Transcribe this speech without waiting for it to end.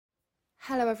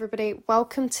Hello everybody,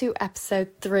 welcome to episode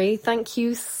 3. Thank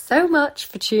you so much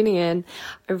for tuning in.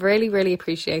 I really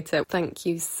appreciate it. Thank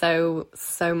you so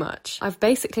much. I've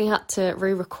basically had to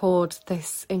re-record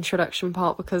this introduction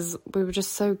part because we were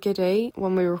just so giddy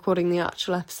when we were recording the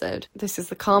actual episode. This is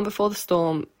the calm before the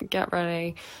storm. Get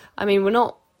ready. I mean, we're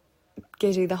not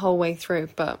giddy the whole way through,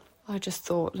 but I just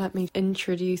thought, let me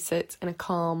introduce it in a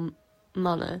calm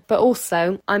manner. But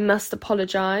also, I must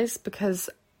apologise because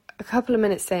a couple of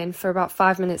minutes in, for about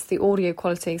 5 minutes, the audio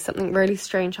quality, something really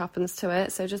strange happens to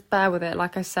it, so just bear with it.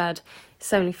 Like I said,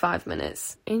 it's only 5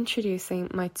 minutes. Introducing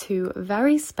my 2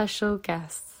 very special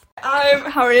guests.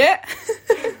 I'm Harriet.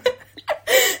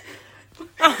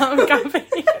 I'm Gabby.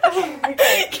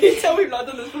 Can you tell we've not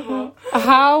done this before?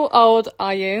 How old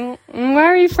are you? Where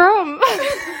are you from?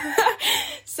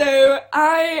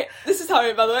 This is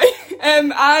Harriet, by the way.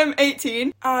 I'm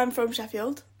 18. I'm from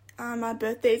Sheffield, and my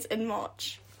birthday's in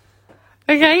March.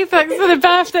 Okay, thanks for the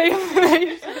birthday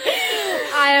information.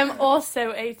 I am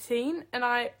also 18 and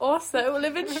I also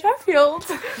live in Sheffield.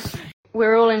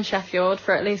 We're all in Sheffield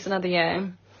for at least another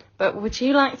year, but would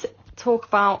you like to talk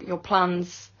about your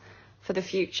plans for the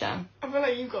future? I feel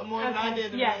like you've got more of an idea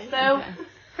than me. So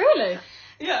Really?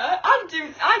 Yeah,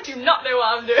 I do not know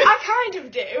what I'm doing. I kind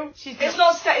of do. It's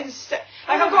not set in stone.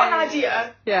 Like, I've got an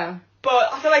idea, Yeah.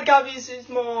 but I feel like Gabby's is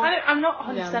more... I'm not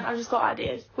 100%, I've just got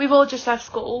ideas. We've all just left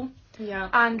school Yeah.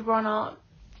 and we're on our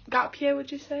gap year,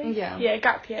 would you say? Yeah. Yeah,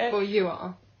 gap year. Well, you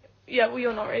are. Yeah, well,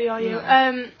 you're not really, are you?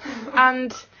 No.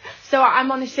 And so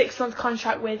I'm on a 6-month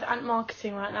contract with Ant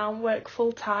Marketing right now and work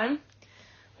full time,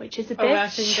 which is a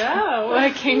bitch.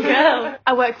 Working girl.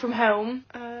 I work from home.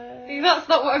 That's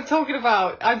not what I'm talking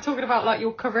about. I'm talking about, like,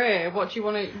 your career. What do you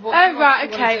want to...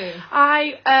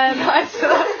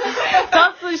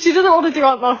 She doesn't want to do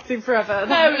Ant Marketing forever.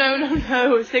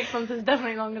 No. 6 months is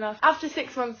definitely long enough. After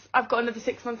 6 months, I've got another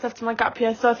 6 months left of my gap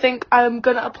year, so I think I'm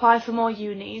going to apply for more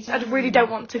unis. I really don't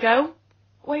want to go.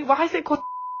 Wait, why is it called...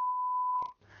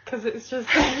 Because it's just...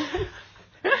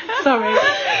 Sorry.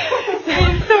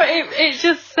 So it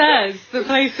just says the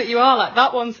place that you are, like,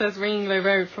 that one says Ringlow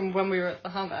Road from when we were at the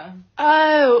Hammer.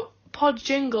 Oh, Pod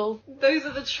Jingle. Those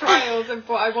are the trials of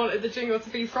what I wanted the jingle to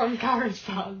be from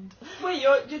GarageBand. Wait,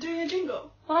 you're doing a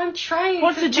jingle? Well, I'm trying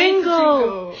What's to a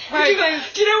jingle? Right,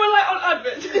 do you know when, like, on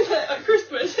adverts, it's like at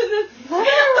Christmas, and then... No.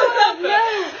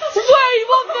 Wait,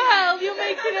 what the hell? You're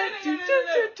making a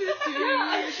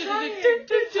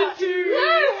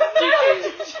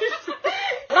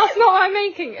That's not what I'm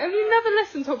making. Have you never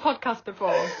listened to a podcast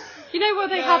before? You know where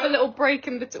they have a little break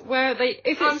in between, where they,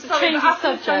 if it's a change of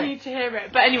subject. I need to hear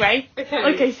it. But anyway,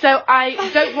 Okay, so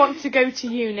I don't want to go to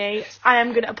uni. I am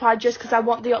going to apply just because I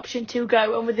want the option to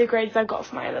go, and with the grades I've got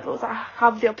for my A-levels, I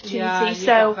have the opportunity. Yeah, you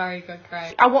so got very good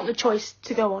grades. I want the choice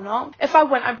to go or not. If I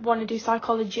went, I'd want to do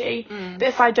psychology. But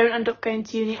if I don't end up going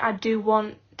to uni, I do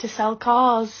want to sell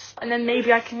cars, and then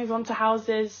maybe I can move on to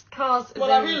houses. Cars. Well,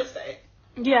 like real estate.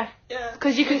 Yeah. Yeah.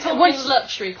 Because you can once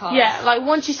luxury cars. Yeah, like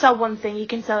once you sell one thing, you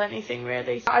can sell anything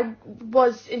really. I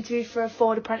was interviewed for a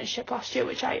Ford apprenticeship last year,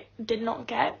 which I did not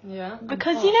get. Yeah.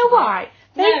 Because you know why?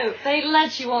 They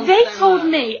led you on. They so told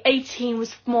much. me 18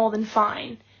 was more than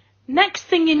fine. Next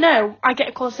thing you know, I get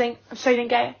a call saying, I'm sorry you didn't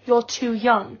get it, you're too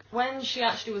young. When she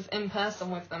actually was in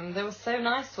person with them, they were so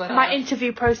nice to her. My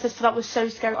interview process for that was so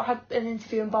scary. I had an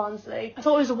interview in Barnsley. I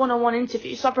thought it was a one-on-one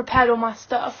interview, so I prepared all my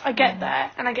stuff. I get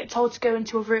there, and I get told to go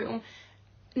into a room.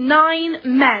 9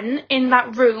 men in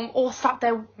that room all sat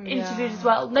there interviewed as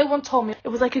well. No one told me. It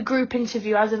was like a group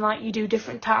interview, as in like you do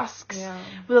different tasks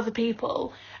with other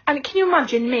people. And can you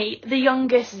imagine me, the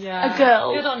youngest, a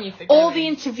girl, good on you for all going. the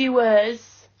interviewers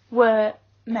were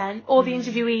men, all the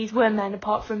interviewees were men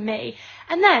apart from me.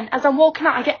 And then as I'm walking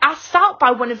out, I get asked out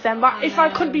by one of them, like if I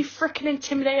couldn't be freaking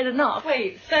intimidated enough.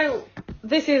 Wait, so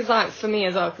this is like for me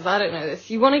as well, because I don't know this.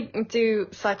 You want to do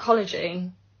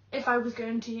psychology? If I was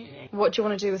going to uni, What do you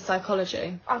want to do with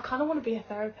psychology? I kind of want to be a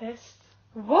therapist.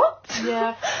 What?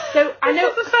 Yeah. So I know.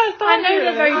 This is the first time I know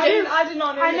they're very different. I did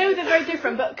not know. I know they're very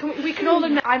different, but we can all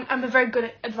admit I'm a very good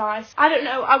at advice. I don't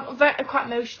know. I'm quite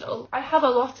emotional. I have a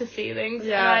lot of feelings.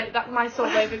 Yeah. And that's my sort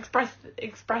of way of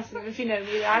expressing them. If you know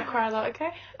me, I cry a lot.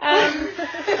 Okay.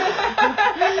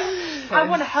 I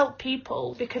want to help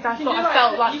people because I thought I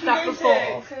felt like that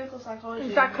before. Clinical psychology.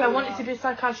 Exactly. I wanted to be a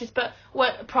psychiatrist, but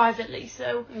work privately,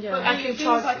 so I can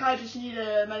charge. Psychiatrist, you need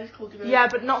a medical degree. Yeah,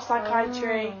 but not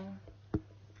psychiatry.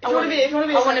 If you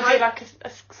want to be like a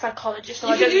psychologist. So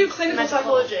you I can don't do do clinical medical.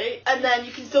 psychology, and then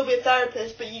you can still be a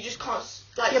therapist, but you just can't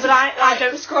like. Yeah, but I don't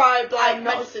prescribe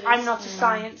medicines. I'm not a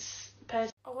science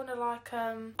person. I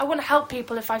want to help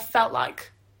people if I felt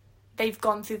like they've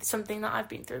gone through something that I've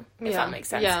been through, if that makes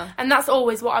sense. Yeah. And that's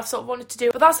always what I've sort of wanted to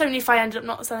do. But that's only if I ended up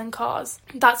not selling cars.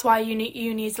 That's why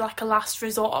uni is like a last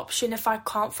resort option if I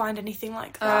can't find anything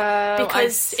like that.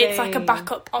 Because it's like a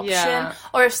backup option. Yeah.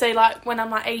 Or if, say, like, when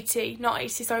I'm like 80,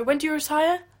 when do you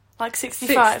retire? Like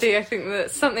 65? 60, I think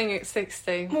that's something at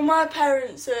 60. Well, my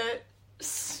parents are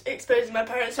exposing my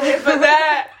parents here, but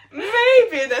they're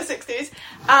maybe in their 60s,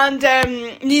 and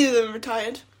neither of them are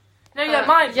retired. No,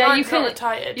 mine's you can not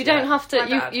retired. You don't have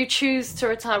to. You choose to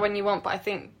retire when you want, but I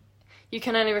think you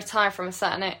can only retire from a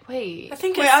certain age. Wait, I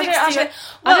think it's 60.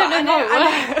 I don't know how it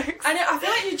works. I feel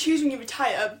like you choose when you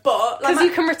retire, but because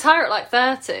you can retire at like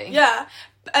 30. Yeah.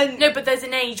 And no, but there's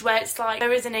an age where it's like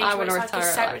where it's like a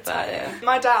set retire.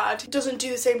 My dad doesn't do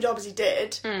the same job as he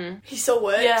did. He still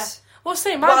works. Yeah. Well,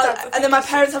 same. My dad. And then my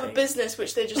parents have a business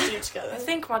which they just do together. I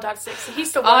think my dad's 60.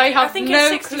 He's still working. I think no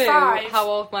it's 65. clue how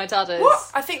old my dad is. What?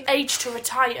 I think the age to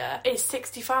retire is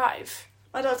 65.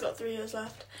 My dad's got 3 years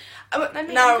left. Now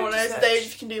I want to know the age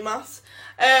if you can do maths.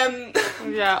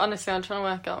 Yeah, honestly, I'm trying to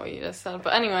work out what you just said.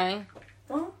 But anyway.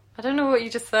 What? I don't know what you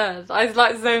just said. I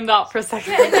like zoned out for a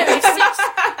second. Yeah,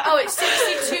 no, it's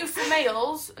 62 for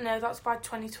males. No, that's by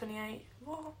 2028.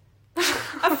 What?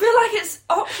 I feel like it's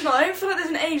optional. I don't feel like there's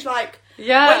an age like when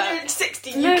you're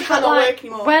 60 you cannot work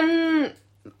anymore.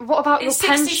 What about it's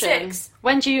your 66.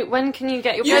 pension? When can you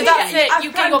get your pension? pension? That's it.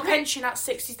 You get your pension at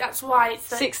 60. That's why it's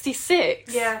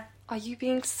 66. Yeah. Are you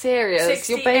being serious?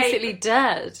 68. You're basically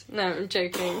dead. No, I'm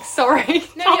joking. Sorry.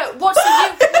 No. What's the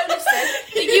UK? No, listen.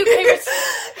 The UK.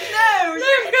 No,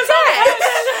 because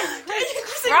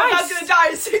I'm going to die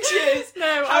in 6 years.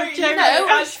 No, I'm joking. No,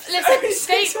 listen.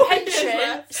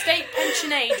 State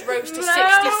pension age rose to 66.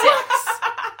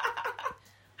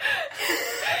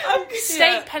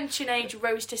 State pension age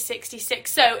rose to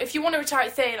 66. So if you want to retire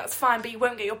at 30, that's fine, but you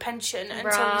won't get your pension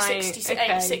until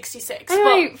you're 66.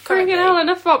 Wait, freaking hell,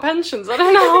 enough about pensions. I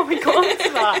don't know how we got onto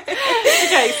that.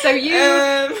 Okay, so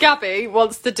you, Gabby,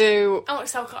 wants to do... I want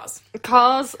to sell cars.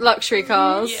 Cars, luxury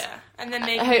cars. Yeah, and then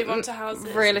maybe move on to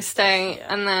houses. Real estate,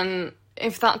 and then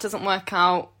if that doesn't work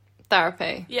out,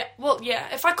 therapy. Yeah, well,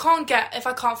 yeah. If I can't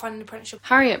find an apprenticeship.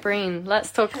 Harriet Breen,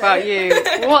 let's talk about you.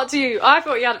 What do you... I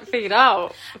thought you had it figured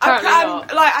out. Apparently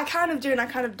not. Like, I kind of do and I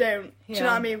kind of don't. Do you know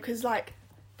what I mean? Because, like,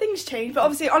 things change. But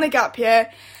obviously, on a gap year,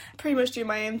 I pretty much do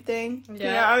my own thing. Yeah. You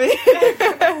know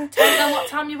what I mean? Tell them what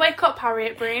time you wake up,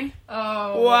 Harriet Breen.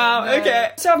 Oh, wow, no.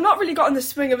 okay. So I've not really gotten the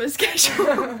swing of a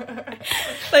schedule.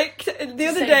 Like, the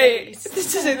other day... To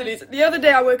say the least. The other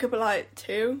day I woke up at, like,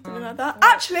 2, something like that.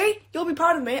 Actually, you'll be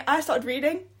proud of me. I started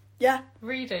reading. Yeah.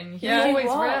 Reading? You've Yeah. always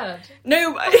What? read.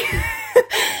 No. No.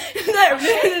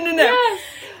 Yes.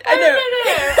 I know.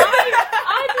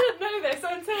 I didn't know this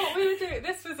until we were doing...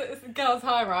 This was at the girls'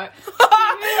 high, right?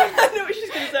 I know what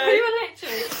she's going to say. We were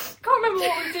literally... can't remember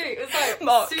what we were doing. It was like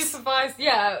Mocks. supervised...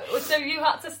 Yeah, so you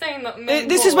had to stay in the main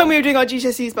This hall. is when we were doing our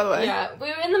GCSEs, by the way. Yeah, we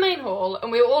were in the main hall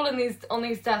and we were all on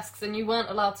these desks and you weren't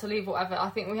allowed to leave or whatever. I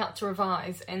think we had to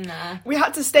revise in there. We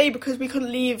had to stay because we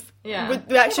couldn't leave with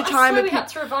the extra I time. swear we had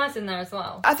to revise in there as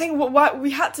well. I think what we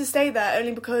had to stay there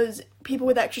only because people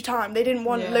with extra time, they didn't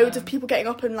want loads of people getting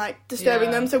up and like disturbing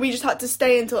them, so we just had to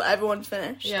stay until everyone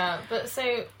finished. Yeah, but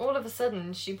so all of a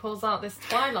sudden she pulls out this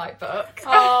Twilight book.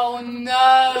 Oh no! And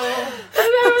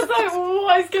I was like,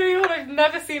 what is going on? I've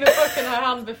never seen a book in her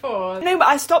hand before. No, but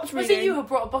I stopped reading. Was it you who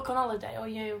brought a book on holiday, or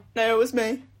you? No, it was me.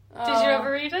 Did you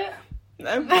ever read it?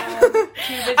 No.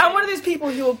 I'm one of those people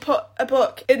who will put a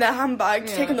book in their handbag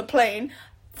to take on the plane,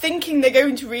 thinking they're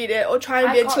going to read it or try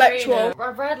and be intellectual. I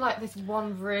read like this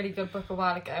one really good book a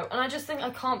while ago, and I just think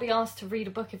I can't be asked to read a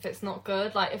book if it's not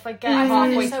good. Like if I get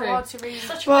halfway it's so through, hard to read.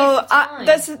 Such a waste of time.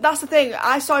 That's the thing.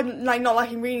 I started like not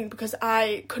liking reading because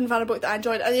I couldn't find a book that I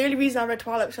enjoyed, and the only reason I read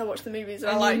Twilight was I watched the movies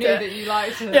and I liked you knew it. that you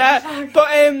liked it. Yeah, but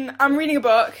I'm reading a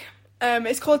book.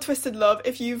 It's called Twisted Love.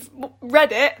 If you've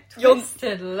read it,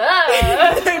 Twisted Love.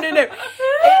 No.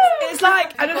 It's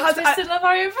like I don't know how to. Twisted Love,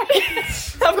 are you?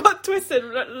 I've got Twisted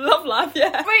Love Life.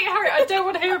 Yeah. Wait, Harry, I don't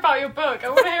want to hear about your book. I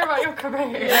want to hear about your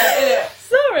career.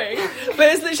 Sorry, but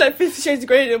it's literally like 50 Shades of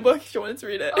Grey in a book if you wanted to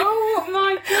read it. Oh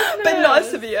my goodness. But not as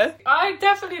severe. I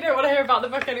definitely don't want to hear about the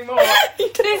book anymore.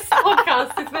 This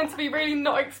podcast is meant to be really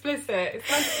not explicit. It's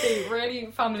meant to be really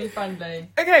family friendly.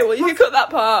 Okay, well you can cut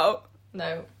that part out.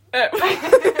 No. Okay.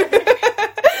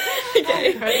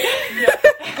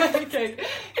 Okay.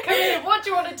 Come here, what do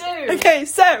you want to do? Okay,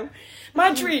 so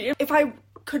my dream, if I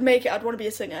could make it, I'd want to be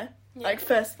a singer. Yeah. Like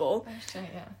first of all. Oh shit,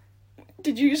 yeah.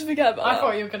 Did you just forget about that? I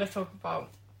thought you were going to talk about...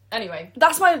 Anyway.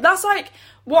 That's like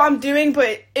what I'm doing,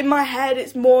 but in my head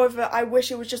it's more of a I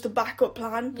wish it was just a backup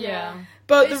plan. Yeah.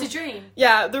 But it's a dream.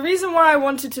 Yeah, the reason why I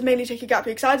wanted to mainly take a gap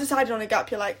year, because I decided on a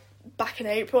gap year like back in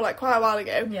April, like quite a while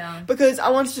ago. Yeah. Because I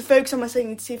wanted to focus on my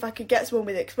singing to see if I could get someone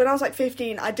with it. Because when I was like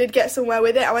 15, I did get somewhere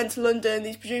with it. I went to London.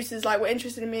 These producers like were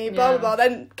interested in me. Blah blah blah.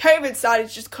 Then COVID started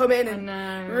to just come in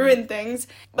and ruin things.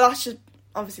 But that's just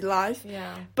obviously life.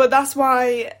 Yeah. But that's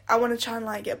why I want to try and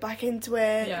like get back into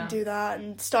it and do that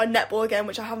and start netball again,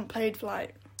 which I haven't played for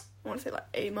like, I want to say like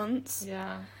 8 months.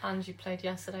 Yeah. And you played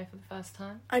yesterday for the first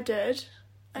time. I did.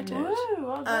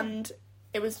 Woo, And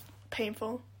it was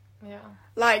painful. Yeah.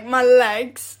 Like, my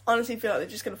legs honestly feel like they're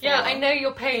just going to fall Yeah, off. I know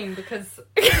your pain because...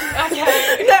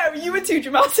 Okay. No, you were too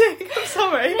dramatic. I'm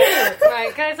sorry.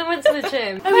 Right, guys, I went to the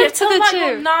gym. Oh, yeah, to the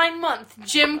gym. 9-month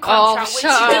gym contract, which she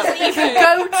doesn't even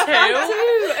go to.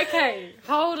 I do. Okay,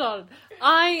 hold on.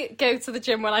 I go to the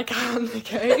gym when I can,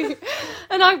 okay?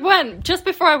 And I went just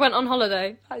before I went on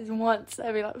holiday. Once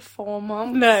every like 4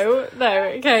 months. No,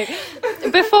 okay.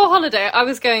 Before holiday, I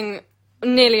was going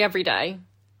nearly every day.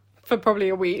 For probably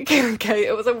a week. Okay,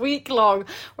 it was a week long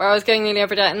where I was going nearly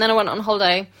every day, and then I went on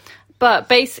holiday. But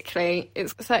basically,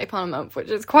 it's £30 a month, which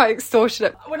is quite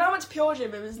extortionate. When I went to Pure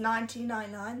Gym, it was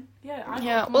 £19.99.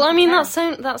 Yeah. Well, I mean that's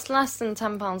less than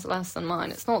 £10 less than mine.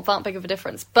 It's not that big of a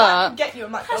difference, but I could get you a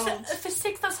McDonald's.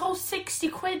 That's whole 60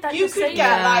 quid that You you're could saying.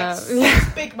 get like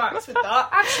 6 Big Macs with that.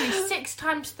 Actually, 6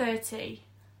 times 30.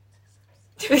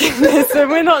 listen,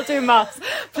 we're not doing maths.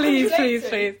 Please.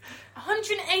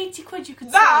 180 quid you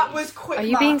could That save. was quick. Are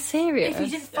you being serious? If you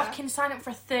didn't fucking sign up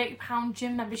for a £30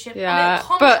 gym membership. Yeah,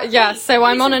 but yeah, so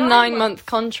I'm on a 9-month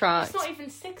contract. It's not even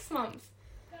 6 months.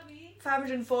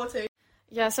 540.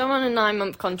 Yeah, so I'm on a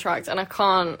 9-month contract, and I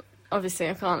can't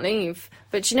leave.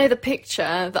 But you know the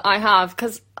picture that I have,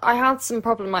 because I had some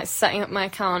problem like setting up my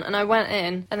account, and I went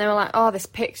in, and they were like, oh, this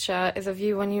picture is of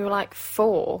you when you were like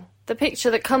 4. The picture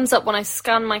that comes up when I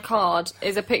scan my card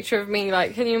is a picture of me,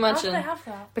 like, can you imagine? How do they have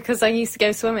that? Because I used to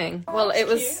go swimming. Oh, Well,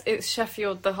 that's it's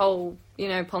Sheffield, the whole,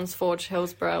 Ponds Forge,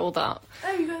 Hillsborough, all that.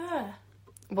 Oh, you go there?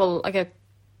 Well, I go...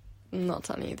 I'm not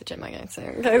telling you the gym I go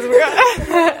to, in case we've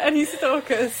got any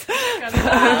stalkers.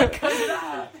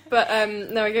 But,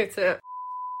 no, I go to...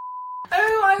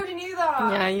 Oh, I already knew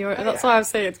that. Yeah, that's why I was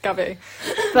saying it's Gabby.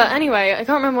 But anyway, I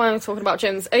can't remember why I was talking about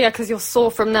gyms. Oh yeah, because you're sore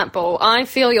from netball. I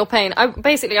feel your pain. I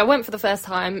went for the first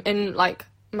time in like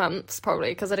months probably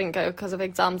because I didn't go because of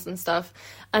exams and stuff,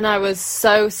 and I was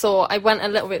so sore. I went a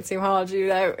little bit too hard,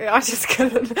 I just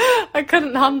couldn't. I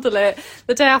couldn't handle it.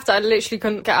 The day after, I literally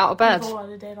couldn't get out of bed.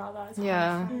 A day like that,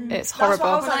 Yeah, it's That's what I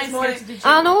horrible. was like this morning.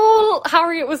 And all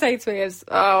Harriet would say to me is,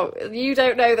 oh, you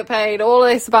don't know the pain, all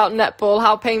this about netball,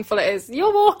 how painful it is.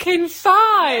 You're walking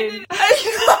fine.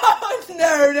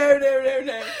 No.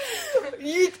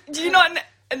 Do you not...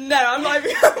 No, I'm not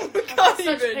even... I can't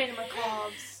Such even. pain in my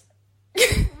calves.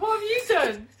 What have you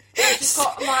done? I just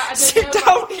got I Sit don't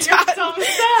know. down, Down Dad. the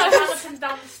stairs. I ran up and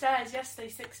down the stairs yesterday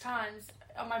 6 times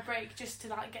on my break just to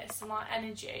like get some like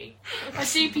energy. My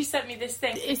GP sent me this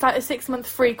thing. It's like a 6-month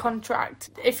free contract.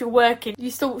 If you're working,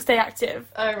 you still stay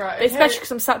active. Oh, right. Especially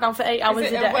because I'm sat down for 8 hours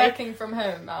Is it a day. working from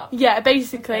home app? Yeah,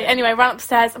 basically. Okay. Anyway, I ran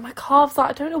upstairs and my calves,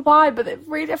 I don't know why, but I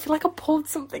feel like I pulled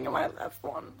something in my left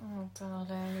one. Oh,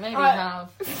 darling. Maybe you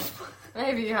have.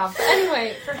 Maybe you have. But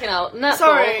anyway, freaking out. Netball.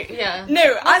 Sorry. Yeah.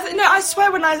 I swear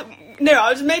I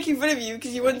was making fun of you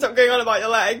because you wouldn't stop going on about your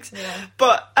legs. Yeah.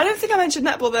 But I don't think I mentioned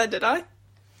netball there, did I?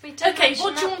 Okay,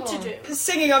 what do you want to do?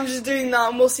 Singing, I'm just doing that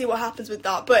and we'll see what happens with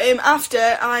that. But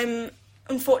after, I'm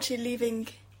unfortunately leaving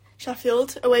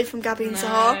Sheffield away from Gabby and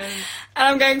Sahar. And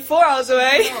I'm going 4 hours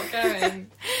away. Not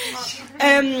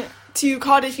going. To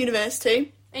Cardiff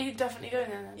University. Are you definitely going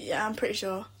there then? Yeah, I'm pretty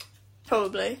sure.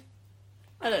 Probably.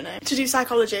 I don't know. To do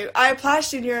psychology. I applied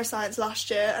to do neuroscience last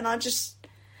year and I just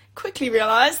quickly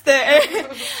realised that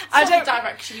I don't... the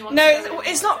direction you want No, to go in,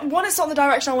 it's not... One, it's not the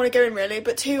direction I want to go in, really.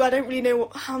 But 2, I don't really know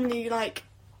how many,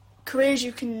 careers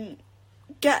you can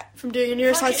get from doing a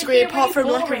neuroscience degree apart from,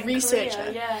 a researcher.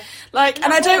 Career, yeah.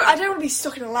 And I don't want to be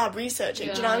stuck in a lab researching,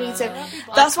 do you know what I mean? So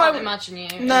that's why... I can't imagine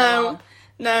you.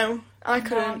 No, I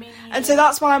couldn't. me neither. And so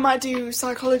that's why I might do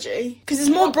psychology. Because it's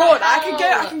more broad. I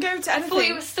can go to I anything. thought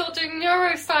you were still doing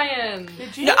neuroscience.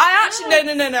 Did you? No, I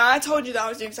actually... No. I told you that I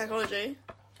was doing psychology.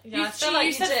 Yeah, I feel like you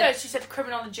you said did. first, you said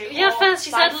criminology. Yeah, or, first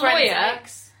you said lawyer.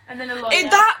 forensics, and then a lawyer.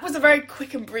 That was a very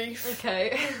quick and brief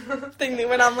Okay. thing that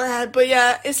went out of my head. But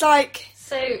yeah, it's like...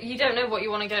 So, you don't know what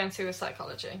you want to go into with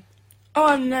psychology? Oh,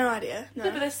 I have no idea. No.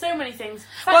 No, but there's so many things.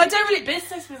 Well, I you don't can really- do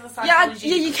business with a Yeah, psychology.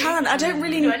 you can. I don't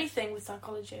really... do anything with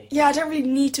psychology. Yeah, I don't really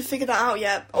need to figure that out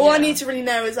yet. All I need to really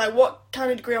know is what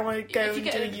kind of degree I want to go If you and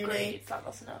get do a at degree, uni. it's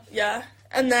that's enough. Yeah.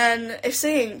 And then if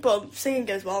singing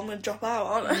goes well, I'm going to drop out,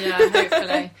 aren't I? Yeah,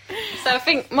 hopefully. So I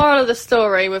think moral of the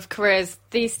story with careers,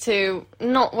 these two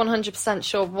not 100%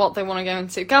 sure what they want to go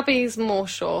into. Gabby's more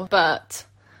sure, but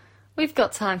we've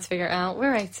got time to figure it out.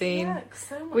 We're 18. Yeah,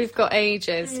 so much. We've got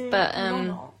ages, but You're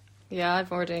not. yeah,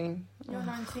 I've already. You're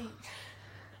 19.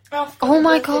 Oh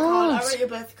my birthday card. God. I wrote your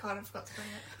birthday card and I forgot to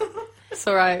bring it. It's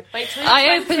alright. Wait till I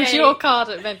you're opened 20. your card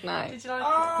at midnight. Did you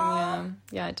like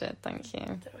Yeah, I did. Thank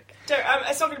you.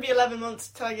 It's not going to be 11 months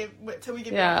till we give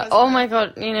you a Yeah. present. Oh my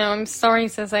god. I'm sorry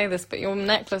to say this, but your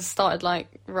necklace started like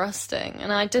rusting,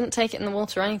 and I didn't take it in the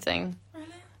water or anything. Really?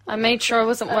 I made sure I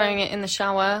wasn't wearing it in the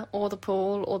shower or the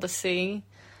pool or the sea,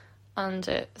 and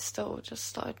it still just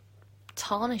started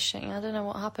tarnishing. I don't know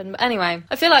what happened, but anyway,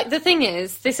 I feel like the thing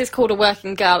is, this is called A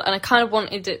Working Girl, and I kind of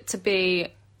wanted it to be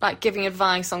like giving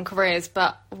advice on careers,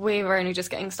 but we were only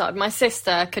just getting started. My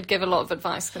sister could give a lot of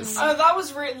advice because Oh, that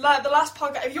was really like the last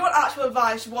podcast. If you want actual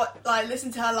advice,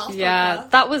 listen to her last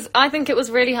podcast. I think it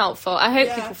was really helpful. I hope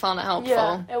Yeah. people found it helpful.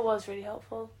 Yeah, it was really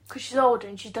helpful. Because she's older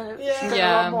and she's done it. Yeah. She's done a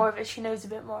Yeah. lot more of it. She knows a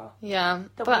bit more. Yeah,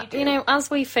 That but we do. as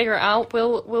we figure it out,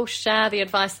 we'll share the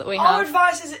advice that we Our have.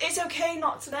 advice is it's okay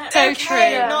not to know. So okay true.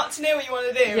 Yeah. not to know what you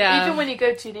want to do. Yeah. Even when you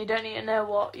go to uni, you don't need to know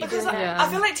what you're Because doing. Yeah. I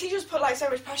feel like teachers put like so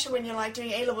much pressure when you're like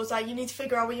doing A levels. Like you need to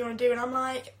figure out what you want to do, and I'm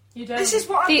like, You don't. this is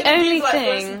what I'm The gonna only do for, like,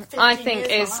 the rest thing of 15 I think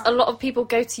years is of my a life. lot of people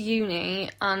go to uni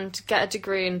and get a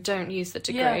degree and don't use the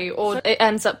degree, Yeah. or So- it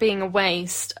ends up being a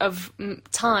waste of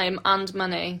time and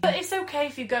money. But it's okay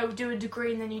if you go do a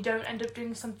degree and then you don't end up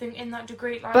doing something in that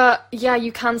degree. Like, But yeah,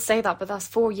 you can say that, but that's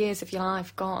 4 years of your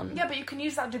life gone. yeah, but you can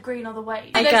use that degree in other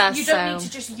ways. I There's- guess you don't so. need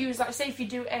to just use like, say if you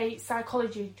do a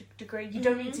psychology degree, you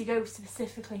don't need to go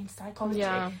specifically in psychology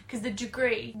Yeah. because the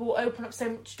degree will open up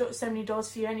so many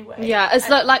doors for you anyway. Yeah, it's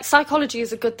And like psychology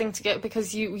is a good thing to get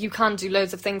because you can do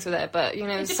loads of things with it, but it some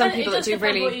depends- people it that does do depend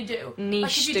really what you do. niche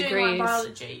like if you're degrees. doing like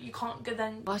biology, you can't go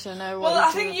then. I don't know. What Well, you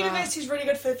I do think with that. university is really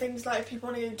good for things like if people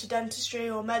want to go into dentistry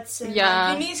or medicine. Yeah.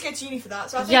 Like, you need to go to uni for that.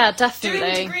 So I think Yeah, doing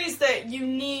definitely. degrees that you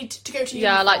need to go to uni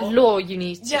Yeah, for. like law, you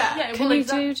need to. Yeah. Yeah, Can well, you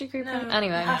do degree? No,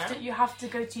 Anyway. you have to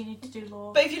go to uni to do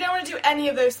law. But if you don't want to do any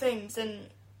of those things, then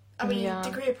I mean, Yeah.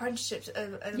 degree apprenticeships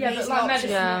are an Yeah, amazing but like option. medicine,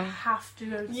 Yeah. you have to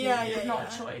go to Yeah, uni. It's yeah, not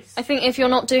yeah. a choice. I think if you're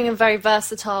not doing a very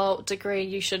versatile degree,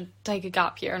 you should take a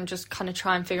gap year and just kind of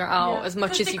try and figure it out Yeah. as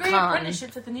much 'Cause as you degree can.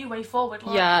 apprenticeships are the new way forward.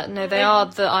 Like, Yeah, no, they they- are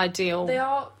the ideal. They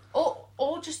are,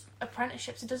 or just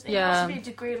apprenticeships. It doesn't even Yeah. have to be a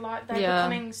degree. Like they're Yeah.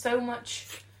 becoming so much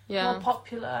Yeah, more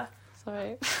popular.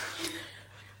 sorry.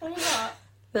 What was that?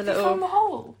 The You found the little.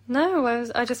 hole. No,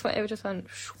 it just went.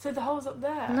 So the hole's up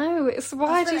there. No, it's.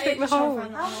 Why do you think the hole?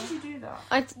 How did you do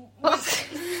that?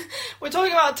 We're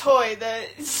talking about a toy that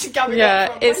Gabby got Yeah,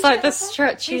 from. it's like the He's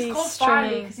stretchy called Filey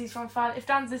stringy. because he's from Filey. If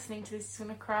Dan's listening to this, he's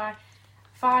gonna cry.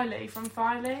 Filey from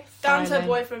Filey. Dan's her Finally.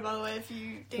 boyfriend, by the way, if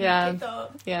you didn't Yeah. pick that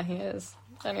up. Yeah, he is.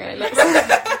 Anyway, let's.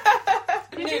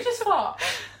 Did you just fart?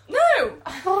 No!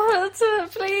 What?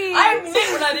 Please. I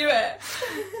admit when I do it.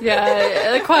 Yeah,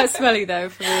 they're quite smelly though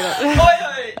for me. Oi,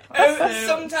 oi. True.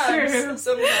 Sometimes.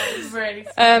 Sometimes. Really.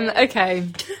 Okay.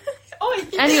 Oi.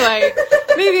 Anyway,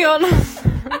 moving on.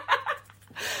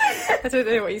 I don't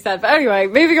know what you said, but anyway,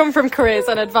 moving on from careers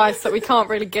and advice that we can't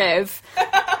really give.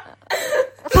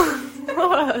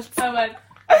 What? I went.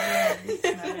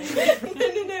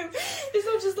 No. It's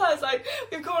not just that. It's like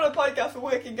we've come on a podcast for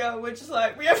Working Girl. We're just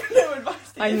like we have no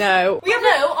advice. To I give. know. We have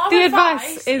No, our The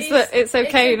advice is that it's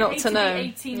okay not to be know.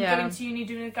 18, Yeah. going to uni,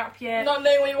 doing a gap year, not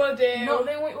knowing what you want to do. not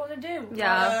knowing what you want to do.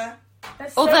 Yeah.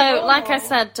 That's so Although, like I normal.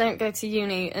 said, don't go to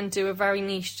uni and do a very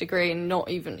niche degree and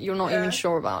you're not Yeah. even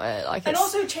sure about it. Like, And it's,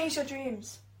 also change your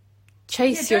dreams.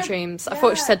 chase Yeah, your don't- dreams. I thought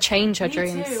you yeah. said change your Me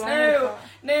dreams. too, I know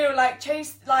No, like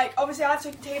chase. Like obviously, I had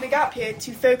to take a gap here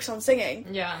to focus on singing.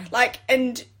 Yeah. Like,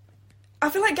 and I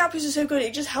feel like gap years are so good.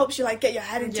 It just helps you like get your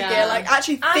head into Yeah. gear. Like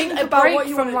actually that. think And a about break what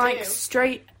you from want to like do.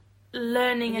 straight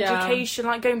learning Yeah. education,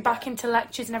 like going back into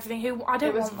lectures and everything. I don't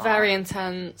It was want that. very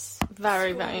intense.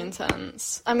 Very, very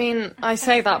intense. I mean, I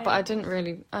say that, but I didn't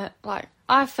really...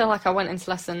 I feel like I went into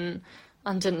lesson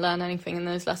and didn't learn anything in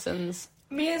those lessons.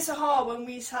 Me and Sahar, when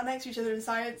we sat next to each other in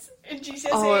science in GCSE,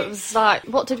 Oh, it was like,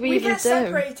 what did we we even get do?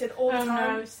 separated all the Oh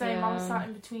time. no, same. I was Yeah. sat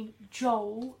in between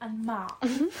Joel and Matt.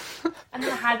 And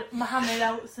then I had Mohammed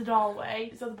El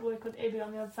Sadalway, this other boy called Ibby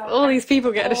on the other side. All these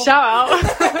people getting a shout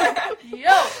out.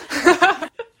 Yo!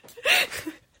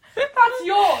 That's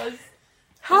yours!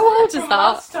 How Isn't it old is from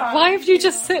last that? time? Why have you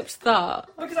just sipped that?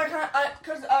 Because I can't.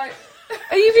 Because I.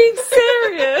 Are you being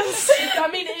serious? I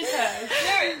mean, it is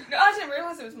hers. No, I didn't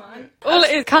realise it was mine. All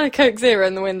it is, kind of Coke Zero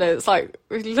in the window. It's like,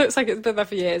 it looks like it's been there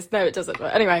for years. No, it doesn't.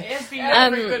 But It anyway, has been there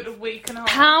for a good week and a half.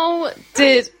 how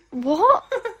did... What?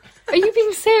 Are you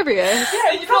being serious?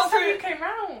 Yeah, the first time you came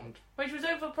round, which was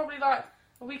over probably like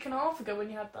a week and a half ago when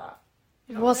you had that.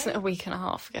 It wasn't a week and a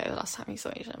half ago the last time you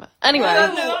saw each other. Anyway.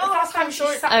 No, last time she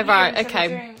sat Oh, right,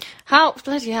 okay.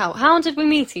 Bloody hell, how did we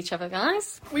meet each other,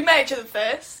 guys? We met each other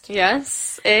first.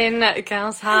 Yes, in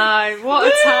Girls' High. What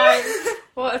a time.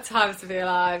 What a time to be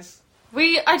alive.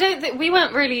 I don't think we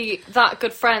weren't really that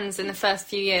good friends in the first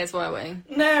few years, were we?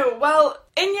 No, well,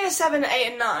 in year 7, 8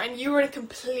 and 9, you were in a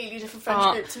completely different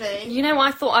friendship group to me. You know,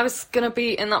 I thought I was going to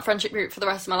be in that friendship group for the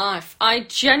rest of my life. I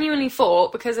genuinely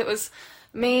thought, because it was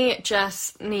me,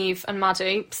 Jess, Neve and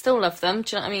Maddie, still love them,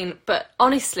 do you know what I mean? But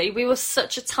honestly, we were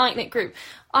such a tight-knit group.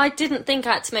 I didn't think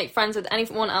I had to make friends with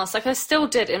anyone else. Like, I still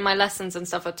did in my lessons and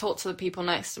stuff. I talked to the people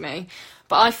next to me.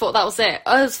 But I thought that was it.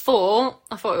 Us four,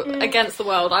 I thought against the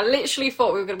world. I literally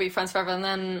thought we were going to be friends forever. And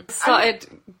then started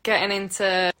getting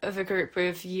into the group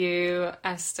with you,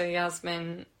 Esther,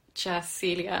 Yasmin, Jess,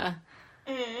 Celia.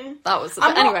 That was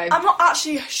anyway. I'm not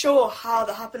actually sure how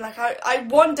that happened. Like, I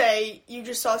one day you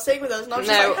just started staying with us, and I was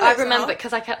just like, I remember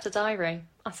because I kept a diary,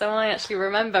 so I actually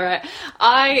remember it.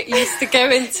 I used to go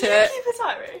into you keep a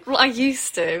diary? Well, I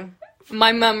used to.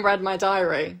 My mum read my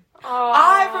diary. Oh,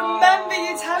 I remember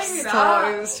you telling me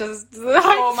that. It was just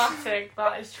traumatic.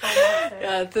 That is traumatic.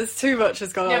 Yeah, there's too much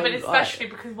has gone on. Yeah, but especially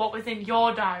because what was in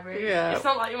your diary. Yeah. It's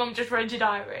not like your mum just read your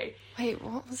diary. Wait,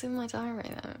 what was in my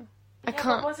diary though? I Yeah,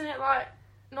 can't. But wasn't it like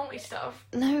naughty stuff?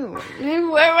 No. Whoa.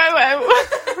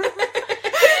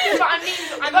 But I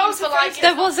mean for like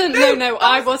There wasn't. No.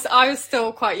 I was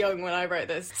still quite young when I wrote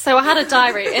this. So I had a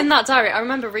diary. In that diary, I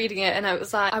remember reading it, and it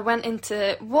was like I went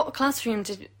into what classroom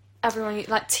did everyone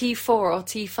like T4 or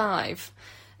T5?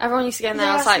 Everyone used to go in there.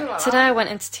 I was like, today I went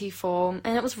into T4,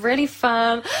 and it was really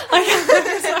fun. Like,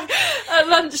 at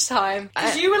lunchtime.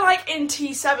 Because you were like in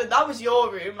T7, that was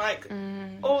your room, like,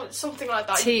 or something like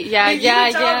that. Yeah.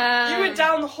 You were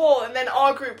down the hall, and then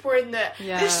our group were in there.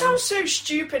 Yeah. This sounds so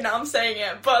stupid now I'm saying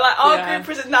it, but like our group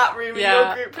was in that room, and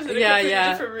your group was in a completely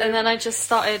different room. And then I just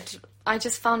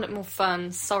found it more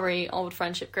fun. Sorry, old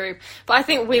friendship group. But I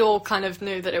think we all kind of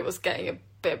knew that it was getting a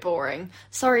bit boring.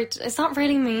 Sorry, is that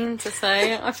really mean to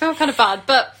say? I feel kind of bad,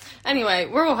 but anyway,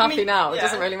 we're all happy now. It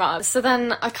doesn't really matter. So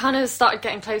then I kind of started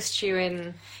getting close to you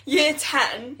in year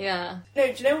 10. Yeah.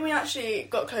 No, do you know when we actually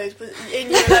got close? Was in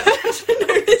year 11.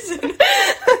 No, listen.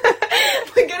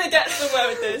 We're gonna get somewhere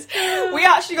with this. We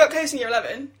actually got close in year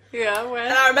 11. Yeah, when?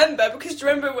 And I remember because do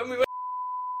you remember when we were?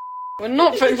 We're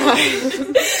not very nice.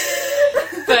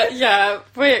 But yeah,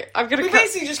 we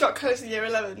basically just got close in year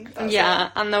 11.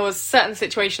 Yeah, and there was certain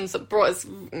situations that brought us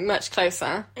much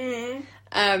closer. But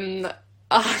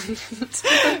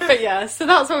yeah, so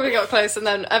that's when we got close, and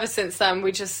then ever since then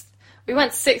we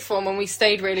went to sixth form and we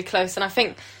stayed really close, and I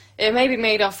think it maybe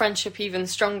made our friendship even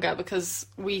stronger because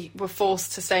we were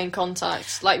forced to stay in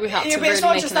contact. Like we had to really make an effort.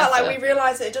 Yeah, but it's not just that. Like we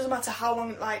realised that it doesn't matter how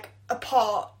long like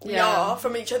apart we are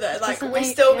from each other. Like we're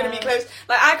still going to be close.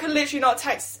 Like I could literally not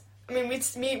text. I mean, we'd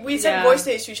send voice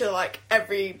notes to each other like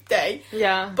every day.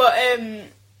 Yeah. But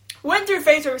went through a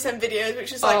phase where we sent videos,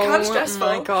 which is like kind of stressful.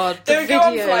 Oh my god, they would go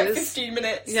on for like 15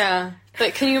 minutes. Yeah.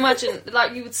 But can you imagine,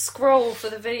 like, you would scroll for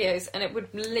the videos and it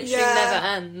would literally never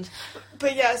end.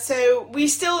 But yeah, so we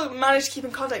still managed to keep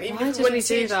in contact even if we wouldn't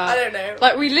do that. I don't know.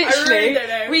 Like, we literally, I really don't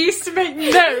know. We used to make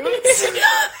notes.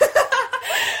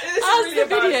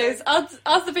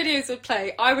 As the videos would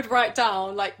play, I would write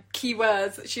down like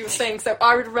keywords that she was saying, so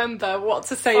I would remember what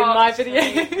to say in my video.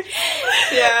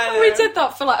 Yeah, we did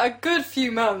that for like a good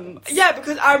few months. Yeah,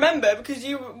 because I remember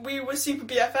we were super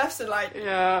BFFs and like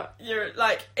you're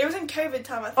like it was in COVID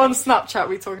time I think. On Snapchat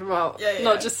we talking about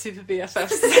not just super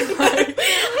BFFs.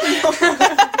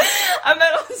 I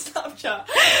meant on Snapchat.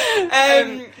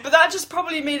 But that just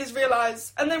probably made us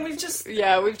realise, and then we've just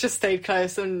stayed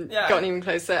close and gotten even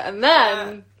closer, and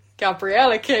then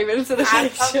Gabriella came into the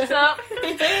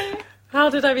picture. How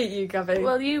did I meet you, Gabby?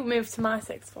 Well, you moved to my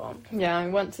sixth form. Yeah, I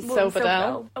went to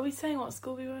Silverdale. Are we saying what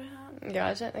school we were at? Yeah,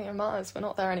 I don't think it matters. We're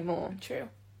not there anymore. True.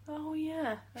 Oh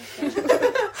yeah.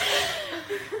 Okay.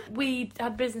 We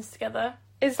had business together.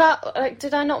 Is that like?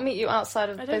 Did I not meet you outside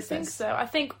of business? I don't think so. I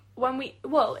think when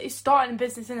it started in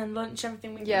business and then lunch and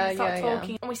everything. We started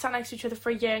talking and we sat next to each other for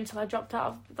a year until I dropped out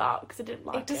of that because I didn't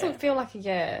like it. It doesn't feel like a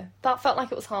year. That felt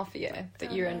like it was half a year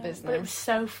that you were in business. But it was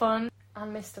so fun.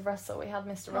 And Mr. Russell, we had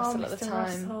Mr. Russell at the time.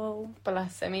 Russell.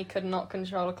 Bless him, he could not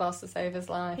control a class to save his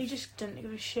life. He just didn't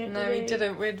give a shit. No, he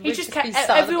didn't. He just kept.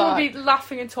 Everyone would be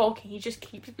laughing and talking. He just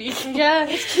keeps speaking. Yeah,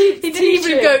 he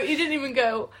didn't even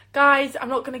go. Guys, I'm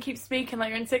not going to keep speaking. Like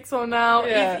you're in sixth form now.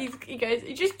 Yeah. He goes.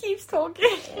 He just keeps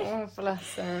talking. Oh,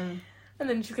 bless him. And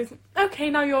then she goes, "Okay,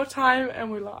 now your time," and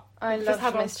we're like, I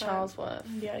love Miss Charlesworth.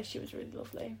 Yeah, she was really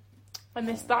lovely.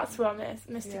 That's who I miss.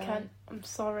 Mr. Kent, I'm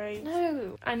sorry.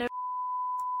 No. I know.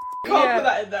 Can't put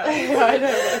that in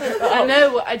there. I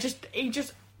know.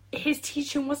 His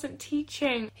teaching wasn't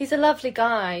teaching. He's a lovely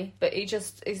guy, but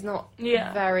he's not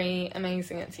very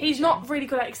amazing at teaching. He's not really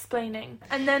good at explaining.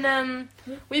 And then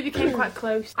we became quite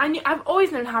close. I've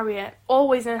always known Harriet,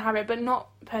 but not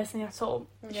personally at all.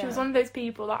 She was one of those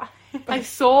people that I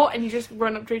saw and you just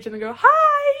run up to each other and go, hi!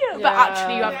 But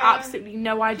actually you have absolutely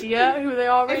no idea who they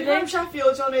are really. If you're from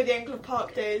Sheffield, you'll know the England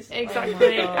Park days.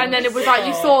 Exactly. And then it was like,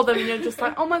 you saw them and you're just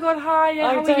like, oh my god, hi,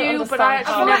 how are you? But I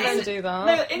actually never do that.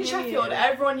 No, in Sheffield,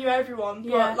 everyone knew everyone.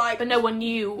 But no one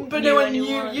knew. But no one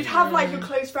knew. You'd have like your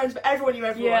close friends, but everyone knew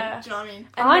everyone. Yeah. Do you know what I mean?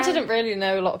 I didn't really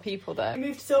know a lot of people though. I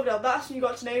moved to Silverdale, that's when you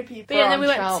got to know people. But and then we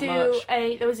went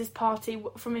to there was this party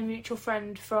from a mutual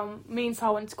friend from me and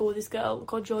Sal went to school with this girl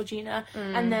called Georgina,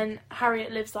 and then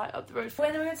Harriet lives like up the road.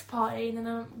 When we went to party, and then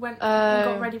I went and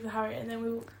got ready with Harriet, and then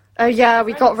we. Oh yeah,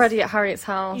 we got ready at Harriet's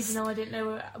house. Even though I didn't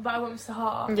know her, but I went with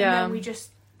Sahar. Yeah. And then we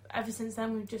just ever since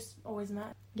then we've just always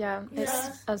met. Yeah,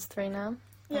 it's us three now.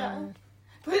 Yeah.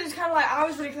 But it was kind of like I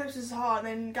was really close to Sahar, and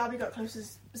then Gabby got close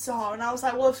to Sahar, and I was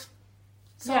like, well, if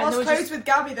Sahar's close with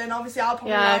Gabby, then obviously I'll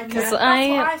probably like because that's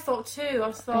what I thought too.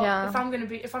 I thought if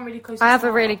I'm really close to I have Sahar,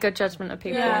 a really good judgment of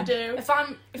people. Yeah, you do. If I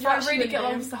really get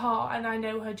along with Sahar and I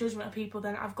know her judgment of people,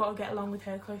 then I've got to get along with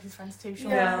her closest friends too. Sure.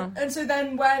 Yeah. And so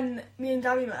then when me and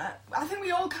Gabby met, I think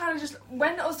we all kind of just,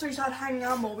 when us three started hanging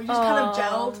out more, we just kind of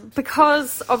gelled.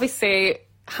 Because obviously,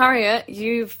 Harriet,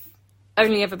 you've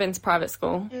only ever been to private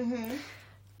school. Mm-hmm.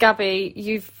 Gabby,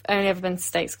 you've only ever been to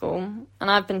state school,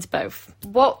 and I've been to both.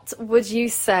 What would you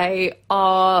say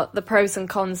are the pros and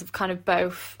cons of kind of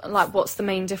both? Like, what's the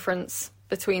main difference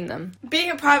between them?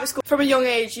 Being at private school, from a young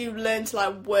age, you learn to,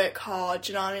 like, work hard,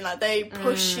 do you know what I mean? Like, they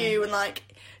push you and, like,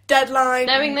 deadline.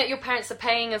 Knowing that your parents are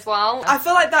paying as well. I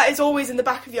feel like that is always in the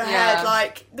back of your head.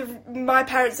 Like, my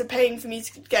parents are paying for me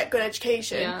to get good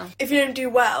education. Yeah. If you don't do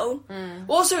well.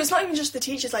 Also, it's not even just the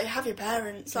teachers. Like, you have your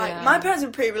parents. Like, my parents are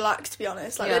pretty relaxed, to be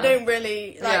honest. Like, they don't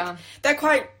really, like, they're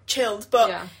quite chilled.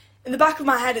 But in the back of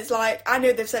my head, it's like, I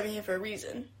know they've sent me here for a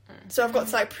reason. So I've got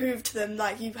to, like, prove to them,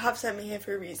 like, you have sent me here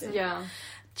for a reason. Yeah.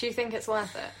 Do you think it's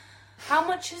worth it? How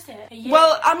much is it?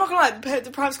 Well, I'm not gonna lie,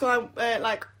 the private school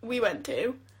we went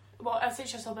to. Well, I think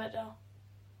just Alberto.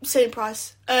 Same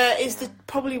price. Is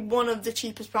probably one of the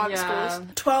cheapest private schools.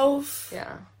 12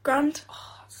 grand.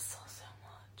 Oh, that's so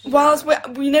much. Whilst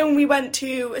when we went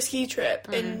to a ski trip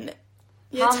in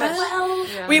year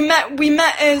 10, we met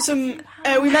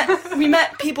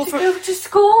people from. Go to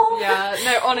school. Yeah,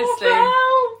 no, honestly.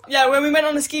 Yeah, when we went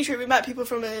on a ski trip, we met people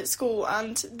from a school,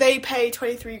 and they pay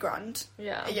 23 grand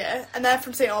a year, and they're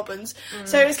from St Albans.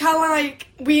 So it's kind of like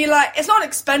it's not an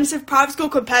expensive private school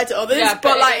compared to others,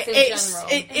 but like it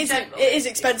is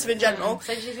expensive in general.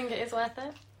 So do you think it is worth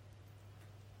it?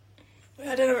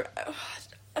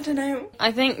 I don't know.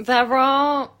 I think there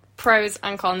are pros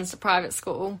and cons to private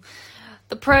school.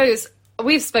 The pros,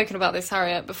 we've spoken about this,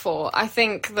 Harriet, before. I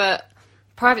think that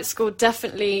private school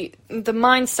definitely, the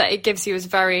mindset it gives you is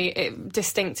very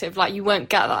distinctive. Like, you won't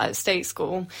get that at state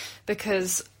school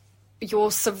because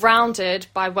you're surrounded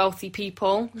by wealthy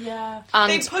people. Yeah.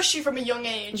 And they push you from a young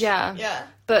age. Yeah. Yeah.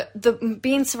 But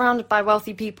being surrounded by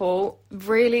wealthy people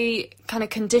really kind of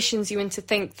conditions you into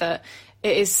think that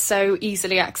it is so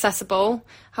easily accessible.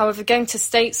 However, going to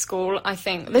state school, I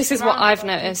think, this is what I've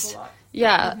noticed.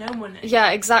 Yeah, no money.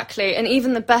 Yeah, exactly. And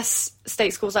even the best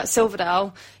state schools like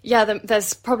Silverdale,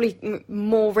 there's probably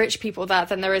more rich people there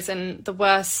than there is in the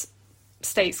worst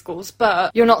state schools,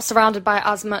 but you're not surrounded by it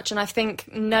as much. And I think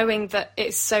knowing that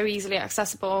it's so easily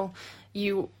accessible,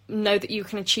 you know that you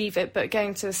can achieve it, but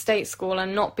going to a state school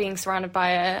and not being surrounded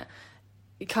by it,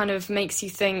 it kind of makes you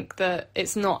think that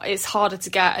it's harder to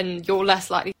get and you're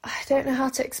less likely. I don't know how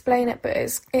to explain it, but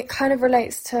it kind of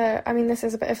relates to, I mean, this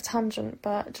is a bit of a tangent,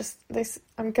 but just this,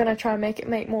 I'm going to try and make it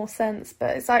make more sense.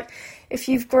 But it's like, if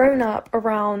you've grown up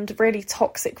around really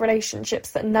toxic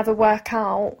relationships that never work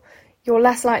out, you're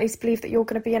less likely to believe that you're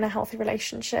going to be in a healthy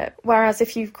relationship. Whereas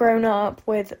if you've grown up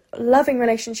with loving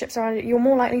relationships around you, you're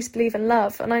more likely to believe in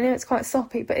love. And I know it's quite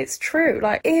soppy, but it's true.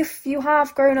 Like, if you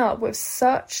have grown up with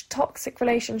such toxic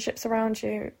relationships around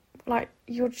you, like,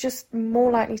 you're just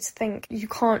more likely to think you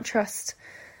can't trust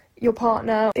your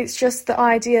partner. It's just the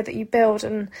idea that you build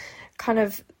and kind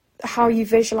of how you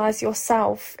visualize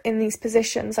yourself in these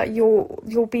positions. Like,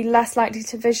 you'll be less likely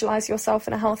to visualize yourself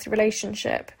in a healthy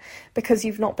relationship because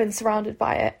you've not been surrounded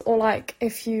by it. Or like,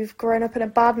 if you've grown up in a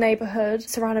bad neighborhood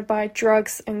surrounded by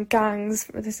drugs and gangs,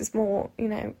 this is more,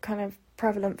 kind of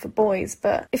prevalent for boys,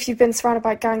 but if you've been surrounded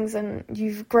by gangs and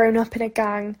you've grown up in a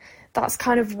gang, that's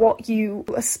kind of what you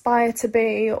aspire to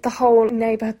be. The whole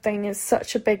neighbourhood thing is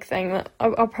such a big thing that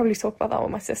I'll probably talk about that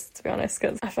with my sister, to be honest,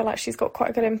 because I feel like she's got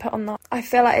quite a good input on that. I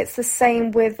feel like it's the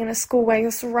same with in a school where you're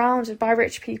surrounded by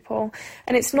rich people,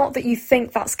 and it's not that you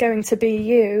think that's going to be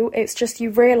you, it's just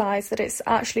you realise that it's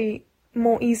actually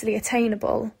more easily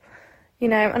attainable, you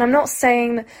know. And I'm not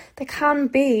saying that there can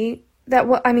be, there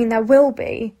will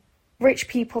be rich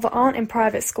people that aren't in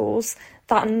private schools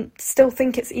that still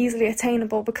think it's easily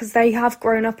attainable because they have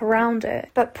grown up around it.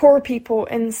 But poorer people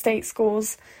in state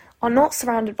schools are not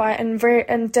surrounded by it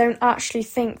and don't actually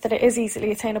think that it is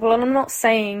easily attainable. And I'm not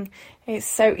saying it's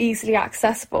so easily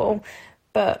accessible,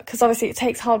 but because obviously it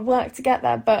takes hard work to get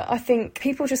there, but I think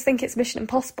people just think it's mission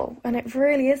impossible, and it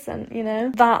really isn't, you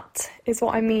know. That is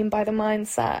what I mean by the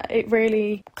mindset. It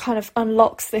really kind of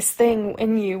unlocks this thing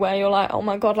in you where you're like, oh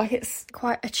my god, like it's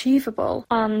quite achievable.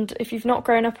 And if you've not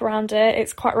grown up around it,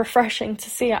 it's quite refreshing to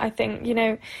see it. I think, you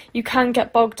know, you can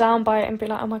get bogged down by it and be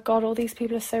like, oh my god, all these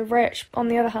people are so rich. On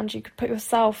the other hand, you could put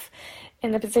yourself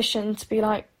in the position to be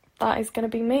like, that is going to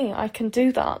be me. I can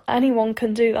do that. Anyone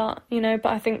can do that, you know,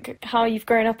 but I think how you've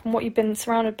grown up and what you've been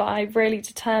surrounded by really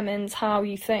determines how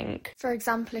you think. For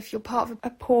example, if you're part of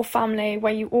a poor family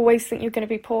where you always think you're going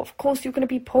to be poor, of course you're going to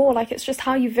be poor. Like, it's just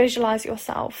how you visualise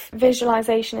yourself.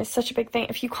 Visualisation is such a big thing.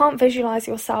 If you can't visualise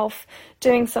yourself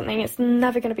doing something, it's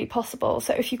never going to be possible.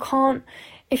 So if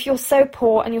you're so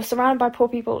poor and you're surrounded by poor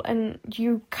people and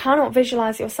you cannot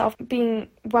visualise yourself being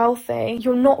wealthy,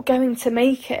 you're not going to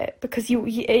make it because you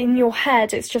in your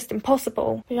head it's just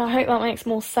impossible. Yeah, I hope that makes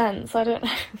more sense. I don't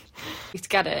know. To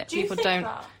get it, Do you people think don't.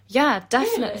 that? Yeah,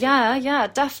 definitely. Really? Yeah,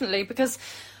 definitely, because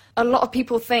a lot of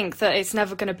people think that it's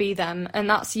never going to be them, and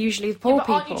that's usually the poor But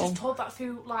aren't you people. just told that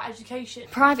through like education?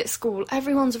 Private school,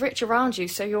 everyone's rich around you,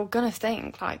 so you're gonna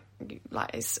think like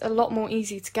it's a lot more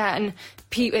easy to get, and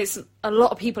it's a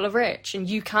lot of people are rich, and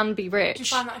you can be rich. Do you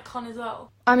find that a con as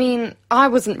well? I mean, I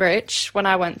wasn't rich when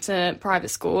I went to private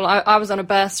school. I was on a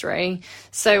bursary,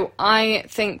 so I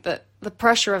think that the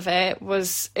pressure of it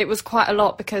was quite a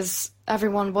lot because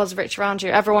everyone was rich around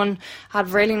you. Everyone had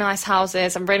really nice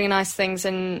houses and really nice things,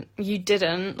 and you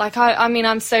didn't. Like, I mean,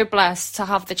 I'm so blessed to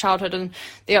have the childhood and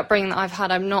the upbringing that I've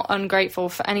had. I'm not ungrateful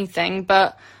for anything,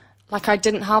 but like, I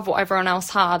didn't have what everyone else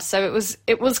had, so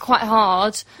it was quite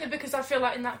hard. Yeah, because I feel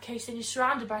like in that case, then you're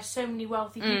surrounded by so many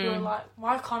wealthy people who are like,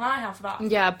 why can't I have that?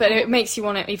 Yeah, but it makes you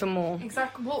want it even more.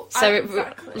 Exactly. Well, So,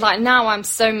 like, now I'm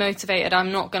so motivated,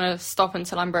 I'm not going to stop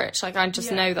until I'm rich. Like, I just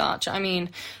know that, do you know what I mean?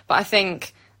 But I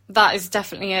think that is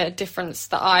definitely a difference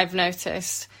that I've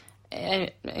noticed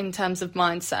in terms of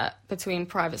mindset between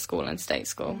private school and state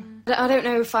school. I don't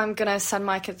know if I'm going to send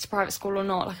my kids to private school or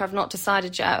not. Like, I've not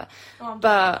decided yet.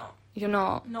 But you're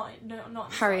not? Not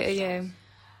Harriet, are you?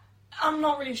 I'm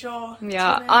not really sure.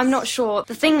 Yeah, I'm not sure.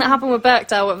 The thing that happened with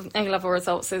Birkdale with A-level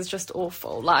results is just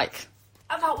awful. Like,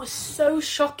 that was so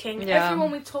shocking. Yeah.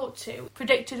 Everyone we talked to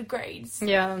predicted grades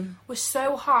yeah. were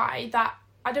so high that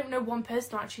I don't know one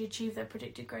person who actually achieved their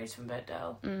predicted grades from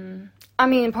Birkdale. I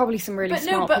mean, probably some really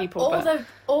smart people.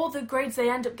 All the grades they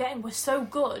end up getting were so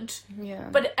good. Yeah.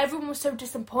 But everyone was so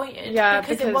disappointed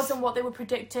because it wasn't what they were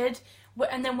predicted.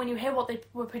 And then when you hear what they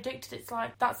were predicted, it's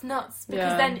like, that's nuts.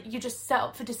 Because then you just set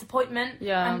up for disappointment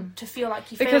and to feel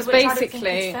like you failed, which I don't think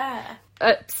is fair.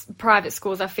 At private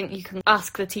schools, I think you can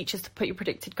ask the teachers to put your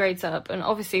predicted grades up, and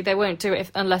obviously they won't do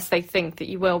it unless they think that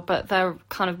you will, but they're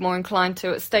kind of more inclined to.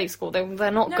 At state school, they're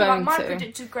not going my to.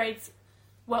 predicted grades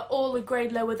were all a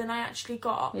grade lower than I actually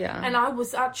got. Yeah. And I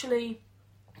was actually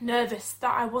nervous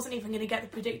that I wasn't even going to get the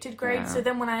predicted grades. Yeah. So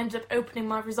then when I ended up opening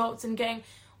my results and getting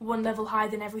one level higher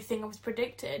than everything I was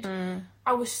predicted,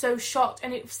 I was so shocked,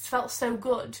 and it felt so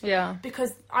good. Yeah.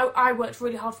 Because I worked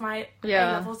really hard for my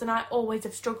A-levels, and I always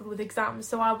have struggled with exams,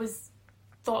 so I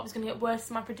thought I was going to get worse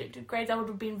than my predicted grades. I would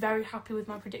have been very happy with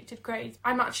my predicted grades.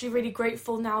 I'm actually really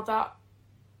grateful now that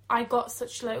I got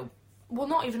such low, well,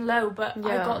 not even low, but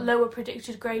I got lower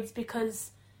predicted grades because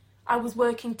I was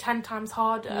working 10 times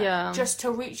harder just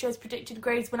to reach those predicted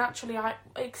grades when actually I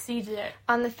exceeded it.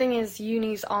 And the thing is,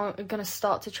 unis aren't going to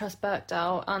start to trust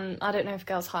Birkdale, and I don't know if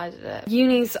girls hide it.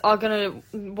 Unis are going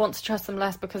to want to trust them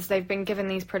less because they've been given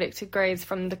these predicted grades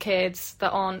from the kids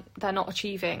that they're not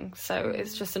achieving, so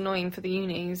it's just annoying for the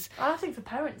unis. I think for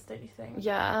parents, don't you think?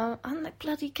 Yeah, and the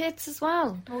bloody kids as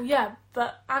well. Well, yeah,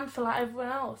 and for like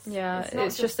everyone else. Yeah,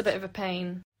 it's just a bit of a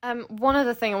pain. One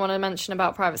other thing I want to mention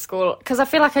about private school, because I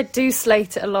feel like I do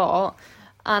slate it a lot,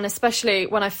 and especially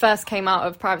when I first came out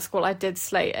of private school, I did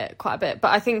slate it quite a bit,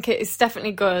 but I think it is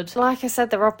definitely good. Like I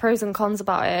said, there are pros and cons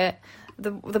about it.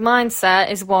 the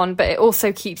mindset is one, but it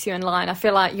also keeps you in line. I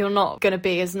feel like you're not going to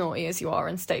be as naughty as you are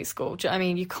in state school. Do you know what I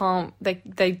mean? You can't,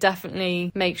 they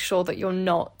definitely make sure that you're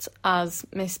not as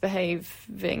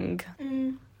misbehaving.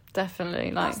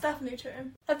 Definitely, like... That's definitely true.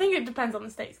 I think it depends on the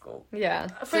state school. Yeah,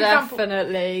 For example,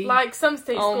 definitely. like some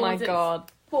state schools... Oh my God.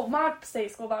 Well, my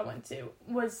state school that I went to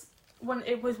was...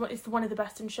 It's one of the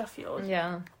best in Sheffield.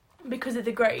 Yeah. Because of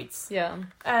the grades. Yeah.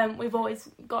 We've always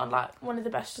gotten, like, one of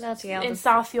the best Bloody in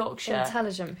South Yorkshire.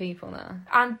 Intelligent people there.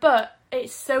 But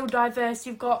it's so diverse.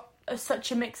 You've got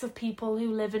such a mix of people who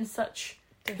live in such...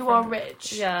 who are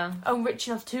rich. Yeah. And rich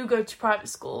enough to go to private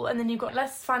school. And then you've got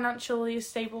less financially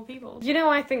stable people. You know,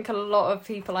 I think a lot of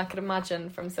people I could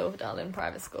imagine from Silverdale in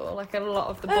private school. Like, a lot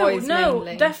of the boys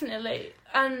mainly. Definitely.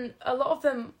 And a lot of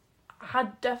them...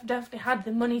 had definitely had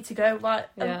the money to go, like,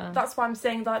 and that's why I'm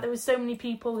saying that there were so many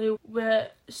people who were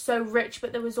so rich,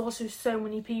 but there was also so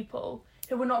many people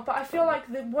who were not. But I feel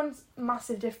like the one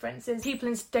massive difference is people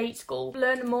in state school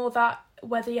learn more that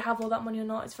whether you have all that money or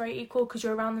not, it's very equal because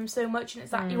you're around them so much, and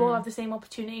it's that you all have the same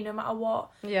opportunity no matter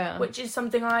what. Yeah, which is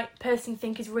something I personally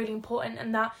think is really important,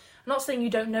 and that I'm not saying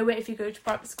you don't know it if you go to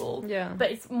private school. Yeah,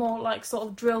 but it's more like sort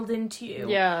of drilled into you.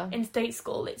 Yeah, in state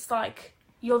school, it's like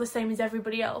you're the same as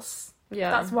everybody else.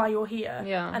 Yeah. That's why you're here.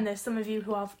 Yeah. And there's some of you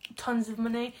who have tons of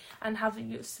money and have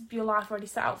your life already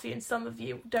set out for you, and some of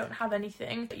you don't have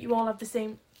anything. But you all have the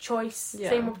same choice,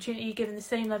 same opportunity, you're given the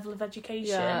same level of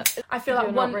education. Yeah. I feel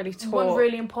like one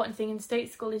really important thing in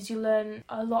state school is you learn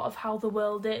a lot of how the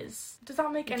world is. Does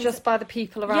that make any sense? Just by the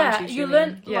people around you. You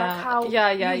learn like how...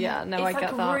 Yeah. No, I get that.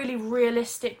 It's like a really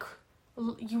realistic...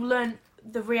 You learn...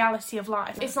 the reality of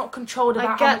life. It's not controlled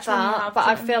about how much money you have. But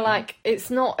I feel like it's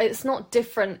not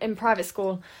different in private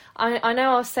school. I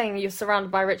know I was saying you're surrounded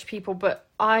by rich people, but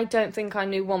I don't think I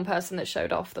knew one person that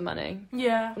showed off the money.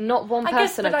 Yeah. Not one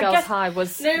person at Girls High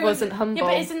wasn't humble.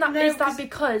 Yeah, but is that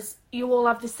because you all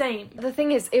have the same? The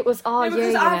thing is, it was our year,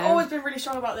 because I've always been really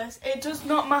strong about this. It does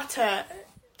not matter.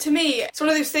 To me, it's one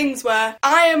of those things where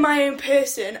I am my own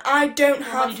person. I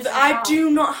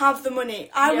do not have the money.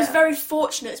 I was very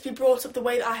fortunate to be brought up the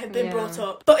way that I have been brought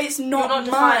up, but it's not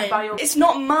mine. It's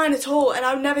not mine at all, and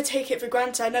I would never take it for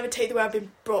granted. I never take the way I've been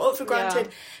brought up for granted.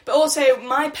 But also,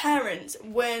 my parents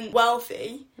weren't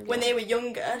wealthy when they were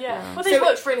younger. Yeah, well, they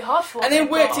worked really hard for it. And they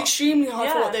worked extremely hard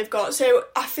for what they've got. So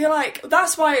I feel like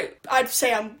that's why I'd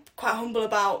say I'm quite humble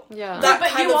about that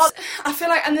kind of... I feel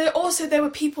like, and there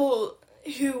were people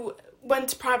who went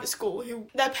to private school, who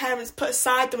their parents put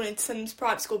aside the money to send them to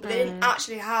private school, but they didn't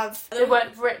actually have... They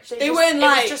weren't rich. It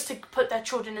was just to put their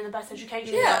children in the best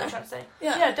education, is what I'm trying to say.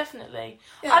 Yeah, definitely.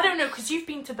 Yeah. I don't know, because you've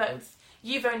been to both.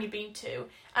 You've only been to,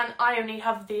 and I only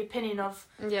have the opinion of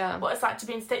what it's like to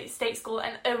be in state school,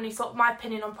 and only sort of my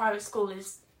opinion on private school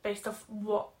is based off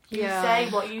what you say,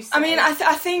 what you say. I mean, I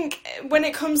think when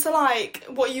it comes to, like,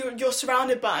 what you're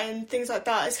surrounded by and things like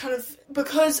that, it's kind of...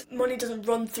 Because money doesn't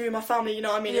run through my family, you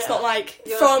know what I mean? It's not, like,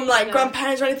 from, like,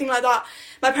 grandparents or anything like that.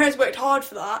 My parents worked hard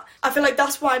for that. I feel like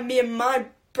that's why me and my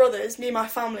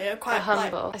family are quite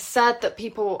humble. I said that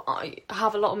people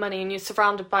have a lot of money and you're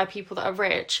surrounded by people that are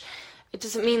rich. It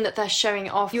doesn't mean that they're showing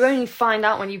it off. You only find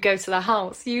out when you go to their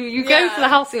house. You go to the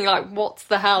house and you're like, what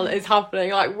the hell is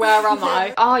happening? Like, where am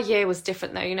I? Our year was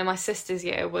different though. You know, my sister's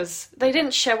year was... They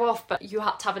didn't show off, but you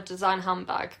had to have a design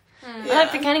handbag. I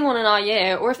don't think anyone in our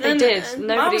year, or if they did,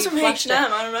 nobody flashed it.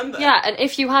 I remember. Yeah, and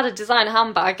if you had a design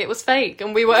handbag, it was fake,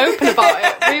 and we were open about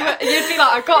it. You'd be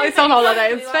like, I got this on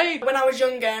holiday, it's fake. When I was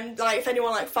younger, and like, if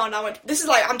anyone like found out, this is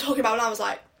like, I'm talking about when I was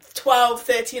like 12,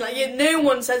 13, like, no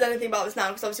one says anything about this now,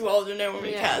 because obviously we're older and no one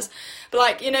really cares. But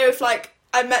like, you know, if like,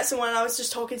 I met someone and I was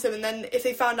just talking to them, and then if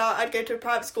they found out I'd go to a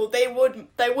private school, they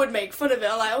would make fun of it,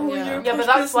 like, oh, you're a but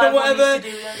that's what or whatever. Used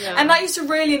to do, and that used to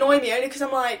really annoy me, only because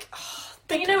I'm like,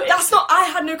 but you know, that's not... I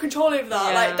had no control over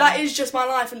that. Like, that is just my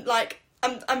life, and like,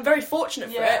 I'm very fortunate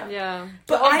for it. Yeah.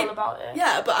 But about it.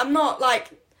 Yeah, but I'm not like...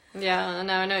 Yeah, I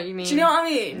know what you mean. Do you know what I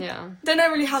mean? Yeah. Don't know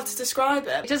really how to describe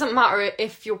it. It doesn't matter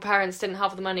if your parents didn't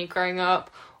have the money growing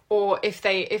up, or if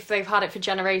they've had it for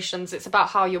generations. It's about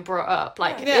how you're brought up.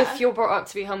 Like, if you're brought up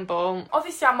to be humble...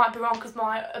 Obviously, I might be wrong, because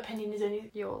my opinion is only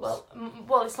yours.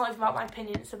 Well, it's not even about my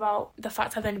opinion, it's about the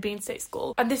fact I've only been in state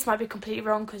school. And this might be completely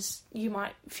wrong, because you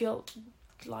might feel...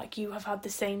 like you have had the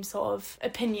same sort of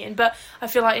opinion, but I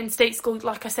feel like in state school,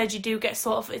 like I said, you do get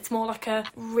sort of, it's more like a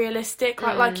realistic,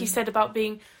 like you said about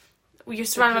being, you're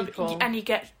surrounded by, and you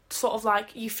get sort of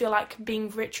like, you feel like being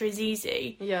richer is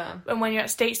easy. Yeah. And when you're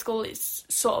at state school, it's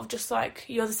sort of just like,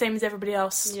 you're the same as everybody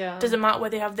else. Yeah. Doesn't matter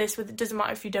whether you have this, it doesn't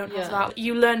matter if you don't have that.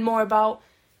 You learn more about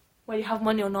whether you have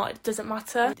money or not, it doesn't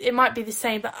matter. It might be the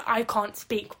same, but I can't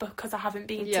speak because I haven't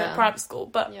been to private school,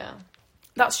 but... Yeah.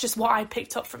 that's just what I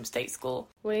picked up from state school.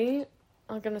 We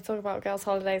are going to talk about girls'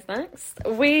 holidays next.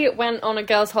 We went on a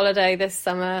girls' holiday this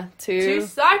summer To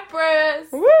Cyprus!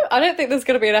 Woo! I don't think there's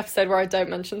going to be an episode where I don't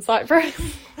mention Cyprus.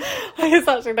 It's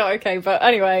actually not okay, but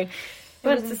anyway.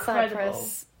 Went to incredible.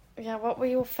 Cyprus. Yeah, what were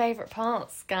your favourite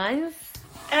parts, guys?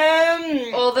 Or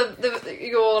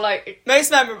your, like...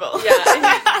 most memorable.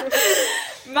 Yeah.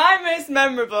 My most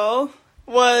memorable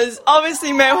was obviously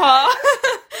Moha.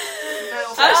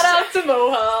 Shout out to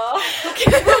Moha.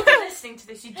 If you're listening to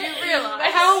this, you do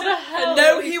realise. How the hell?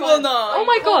 No, he will not. Oh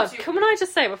my god, told you. can I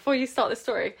just say, before you start this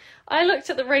story, I looked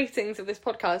at the ratings of this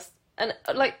podcast, and,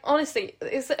 like, honestly,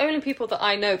 it's the only people that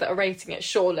I know that are rating it,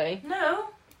 surely. No,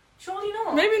 surely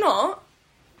not. Maybe not.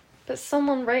 But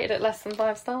someone rated it less than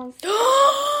 5 stars.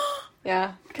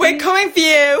 Yeah. We're coming for you.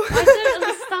 I don't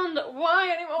understand why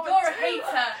anyone would You're a do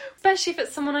that. hater. Especially if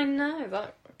it's someone I know.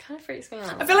 That kind of freaks me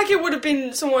out. I feel like it would have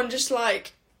been someone just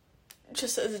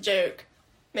as a joke.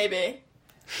 Maybe.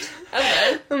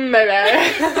 I don't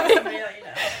know. Maybe.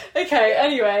 Okay,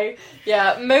 anyway.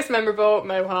 Yeah, most memorable,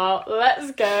 Moha.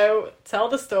 Let's go. Tell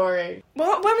the story.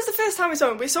 Well, when was the first time we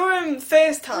saw him? We saw him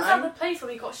first Was that the time. place where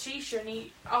we got shisha and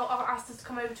he asked us to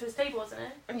come over to his table, wasn't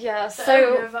it? Yeah, The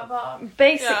owner so of that bar.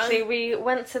 basically Yeah. we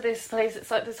went to this place,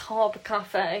 it's like this harbour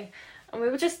cafe, and we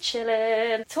were just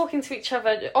chilling, talking to each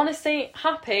other, honestly,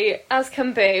 happy as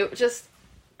can be, just,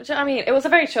 do you know what I mean? It was a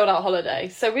very chilled out holiday,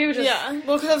 so we were just... Yeah.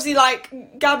 Well, because obviously,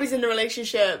 like, Gabby's in a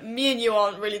relationship. Me and you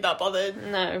aren't really that bothered.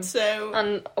 No. So...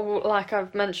 And like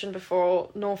I've mentioned before,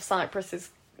 North Cyprus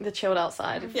is the chilled out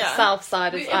side. Yeah. South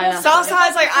side is It Iron was-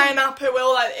 Southside's like Iron Apple, where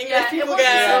all, like, English Yeah, it people wasn't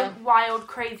go. Yeah. some wild,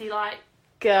 crazy, like,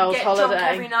 Girls' get drunk holiday.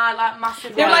 every night, like,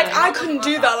 massive... Yeah, Yeah. like, I couldn't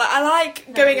do that. Like, I like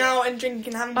No. going out and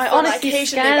drinking and having It fun, like, honestly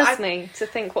occasionally, scares but me to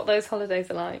think what those holidays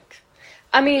are like.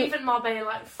 I mean... Even Marbella,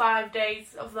 like, 5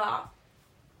 days of that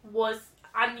was...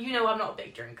 And you know I'm not a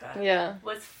big drinker. Yeah.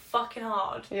 Was fucking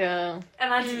hard. Yeah.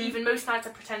 And I didn't even... Most nights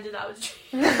I pretended that I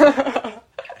was...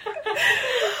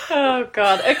 Oh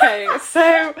god. Okay,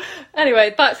 so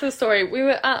anyway, back to the story. We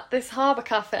were at this harbour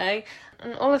cafe,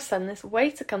 and all of a sudden this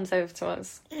waiter comes over to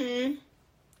us.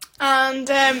 And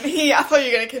I thought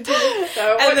you were going to continue.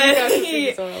 So, And then what do you he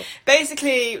guys think as well?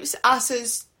 basically asked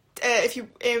us if you...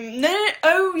 no,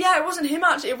 oh yeah, it wasn't him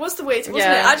actually, it was the waiter,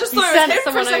 wasn't Yeah. it? I just He thought it was sent him for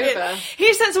a someone second. over.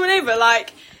 He sent someone over,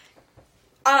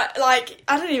 I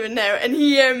don't even know, and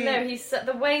he... No, he said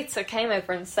the waiter came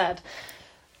over and said,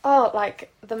 "Oh,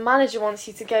 like the manager wants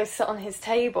you to go sit on his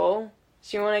table.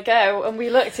 Do you want to go?" And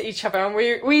we looked at each other, and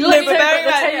we looked over but bearing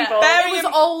at the in mind- table. bearing It was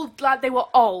in- old, like, they were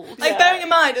old. Like, Yeah. bearing in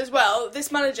mind as well,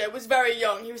 this manager was very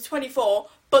young. He was 24,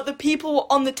 but the people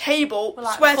on the table Were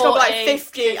like swear to God were like 40,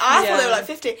 50. I thought they Yeah. were like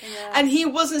 50. And he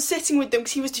wasn't sitting with them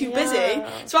because he was too busy. Yeah.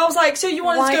 So I was like, so you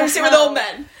wanted Why to go the and sit with hell? old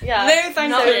men? Yeah. No,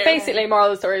 thank So you. basically, moral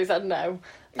of the story is I said no.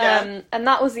 Yeah. And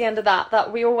that was the end of that.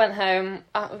 That we all went home,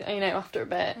 after a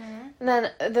bit. And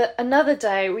then another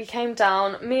day we came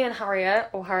down, me and Harriet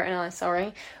and I,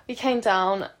 sorry, we came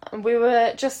down and we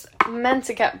were just meant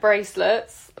to get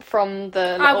bracelets from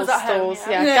the I little was at home, stores.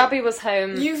 yeah. Yeah. Gabby was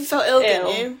home. You felt ill,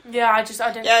 Ill. didn't you? Yeah, I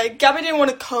didn't... Yeah, Gabby didn't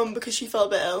want to come because she felt a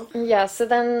bit ill. Yeah, so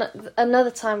then another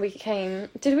time we came,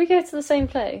 did we go to the same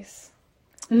place?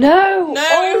 No! No,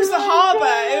 Oh it was the my harbour.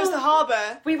 God. It was the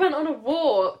harbour. We went on a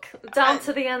walk down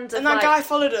to the end of And that like... guy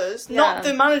followed us. Yeah. Not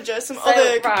the manager, some So, other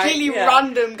right, completely yeah.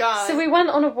 random guy. So we went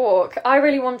on a walk. I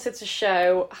really wanted to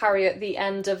show Harriet the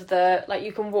end of the, like,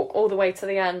 you can walk all the way to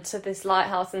the end to this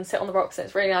lighthouse and sit on the rocks, and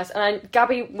it's really nice. And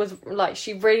Gabby was like,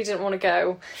 she really didn't want to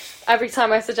go. Every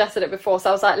time I suggested it before, so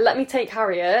I was like, let me take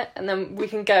Harriet and then we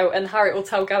can go, and Harriet will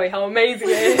tell Gabby how amazing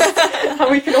it is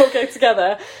and we can all go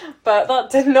together. But that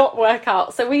did not work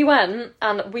out. So we went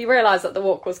and we realised that the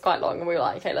walk was quite long, and we were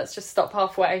like, okay, let's just stop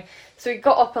halfway. So we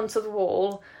got up onto the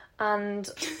wall and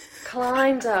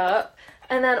climbed up,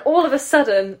 and then all of a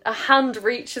sudden a hand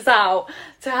reaches out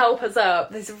to help us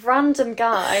up, this random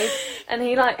guy, and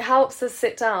he like helps us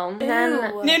sit down. And then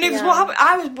Ew. No, because yeah. what happened,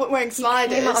 I was wearing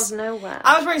sliders. Came out of nowhere.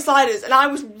 I was wearing sliders and I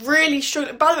was really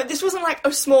struggling. By the way, this wasn't like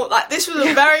a small, like, this was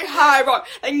a very high rock,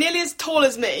 like nearly as tall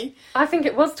as me. I think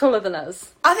it was taller than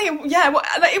us. I think,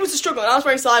 like, it was a struggle, and I was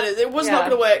wearing sliders. It was not Yeah.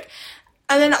 going to work.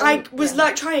 And then I was yeah.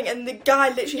 like trying, and the guy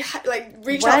literally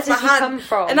reached Where out for my did he hand. come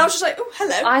from? And I was just like, oh,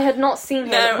 hello. I had not seen him.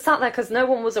 No. I sat there because no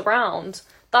one was around.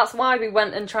 That's why we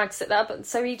went and tried to sit there. But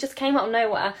so he just came out of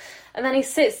nowhere, and then he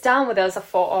sits down with us. I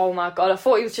thought, oh my god! I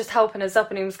thought he was just helping us up,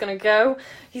 and he was going to go.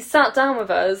 He sat down with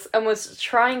us and was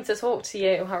trying to talk to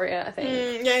you, Harriet. I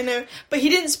think. Yeah, I know. But he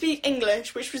didn't speak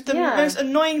English, which was the Yeah. most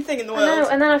annoying thing in the I know, world.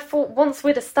 and then I thought once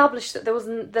we'd established that there was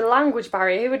the language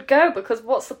barrier, he would go, because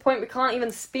what's the point? We can't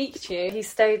even speak to you. He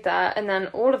stayed there, and then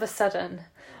all of a sudden,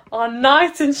 our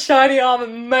knight in shiny armour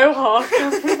mohawk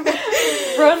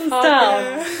runs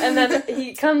down, and then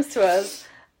he comes to us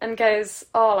and goes,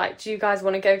 oh, like, do you guys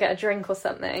want to go get a drink or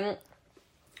something?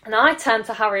 And I turn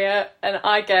to Harriet and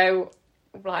I go,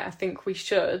 like, I think we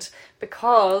should,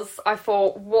 because I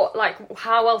thought,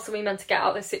 how else are we meant to get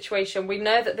out of this situation? We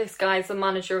know that this guy's the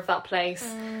manager of that place,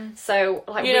 so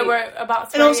like, we're about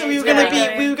to. And also, we were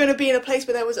gonna be in a place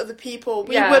where there was other people.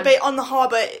 We were on the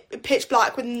harbour, pitch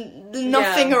black, with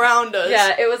nothing around us.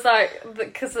 Yeah, it was like,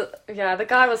 because the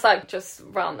guy was like just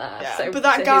round there. Yeah. So but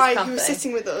that guy who was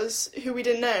sitting with us, who we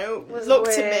didn't know, looked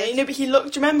at me. No, but he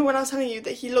looked. Do you remember when I was telling you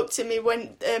that he looked at me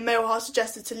when Mohar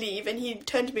suggested to leave, and he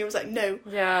turned to me and was like, "No."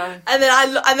 Yeah. And then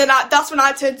that's when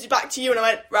I turned back to you and I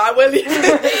went, right, we're leaving.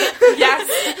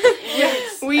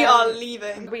 yes. We are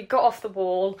leaving. We got off the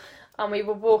wall and we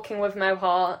were walking with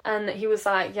Mohar, and he was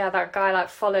like, yeah, that guy like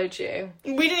followed you.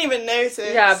 We didn't even notice.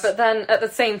 Yeah, but then at the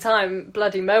same time,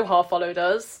 bloody Mohar followed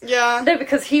us. Yeah. No,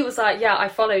 because he was like, yeah, I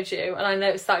followed you, and I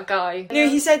noticed that guy. No,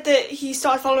 he said that he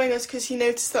started following us because he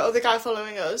noticed the other guy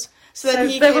following us. So then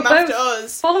he came after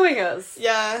us. Following us.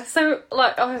 Yeah. So,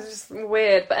 like, it was just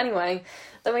weird. But anyway,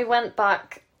 then we went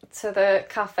back to the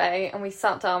cafe and we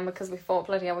sat down because we thought,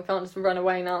 bloody hell, we can't just run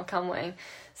away now, can we?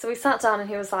 So we sat down and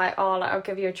he was like, oh, like, I'll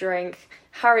give you a drink.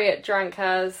 Harriet drank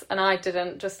hers and I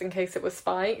didn't, just in case it was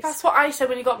spiked. That's what I said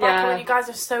when you got back. When you guys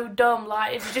are so dumb,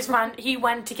 like, if you just he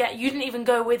went to get, you didn't even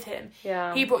go with him.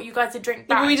 Yeah. He brought you guys a drink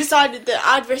back. But we decided that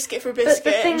I'd risk it for a biscuit.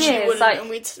 But the thing and she wouldn't, like, and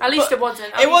at least it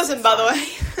wasn't. It wasn't, by the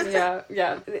way.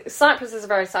 Yeah. Cyprus is a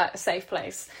very safe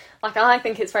place. Like, I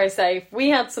think it's very safe. We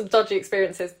had some dodgy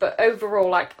experiences, but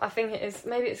overall, like, I think it is,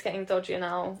 maybe it's getting dodgier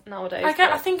nowadays.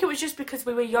 I think it was just because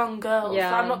we were young girls.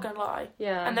 Yeah. I'm not gonna lie.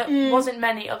 Yeah. And there wasn't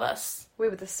many of us. We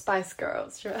were the Spice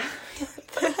Girls, right?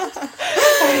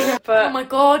 But, oh my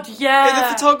god, yeah.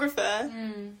 The photographer.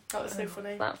 That was so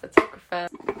funny. That photographer.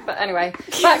 But anyway,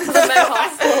 back to the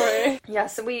Mohawk story. Yeah,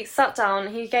 so we sat down.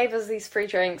 He gave us these free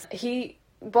drinks. He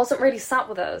wasn't really sat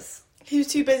with us. He was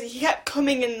too busy. He kept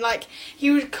coming and, like, he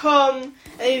would come and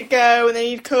then he'd go and then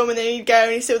he'd come and then he'd go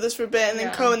and he'd sit with us for a bit and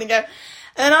then come and then go.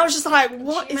 And I was just like,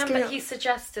 what is going on? Remember he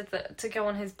suggested that to go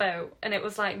on his boat and it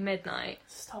was like midnight.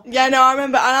 Stop. Yeah, no, I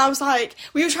remember. And I was like,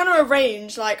 we were trying to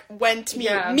arrange, like, when to meet.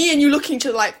 Yeah. Me and you looking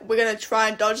to, like, we're going to try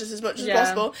and dodge this as much as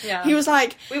possible. Yeah. He was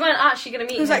like... We weren't actually going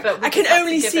to meet him, like, but we I can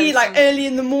only see, like, early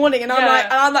in the morning. And Yeah.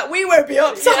 I'm like, we won't be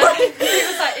up. So Yeah. He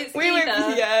was like, it's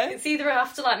it's either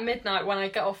after, like, midnight when I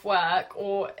get off work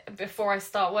or before I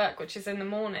start work, which is in the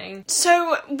morning.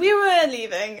 So we were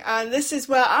leaving, and this is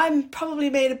where I probably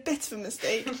made a bit of a mistake.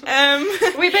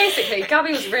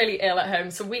 Gabby was really ill at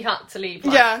home, so we had to leave.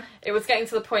 Like, it was getting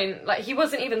to the point, like, he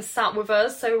wasn't even sat with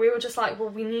us, so we were just like, well,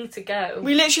 we need to go.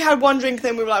 We literally had one drink,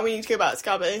 then we were like, we need to go back to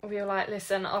Gabby. We were like,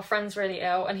 listen, our friend's really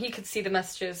ill, and he could see the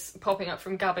messages popping up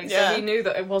from Gabby, so he knew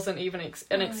that it wasn't even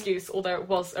an excuse, although it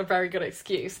was a very good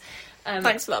excuse.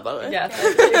 Thanks for that, by the way. Yeah,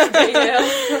 thank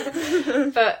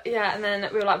you. But yeah, and then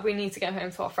we were like, we need to go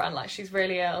home to our friend, like, she's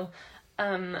really ill.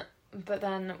 But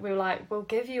then we were like, we'll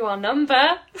give you our number.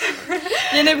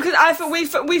 Yeah, no, because I thought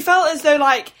we felt as though,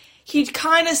 like, he'd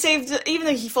kind of saved, even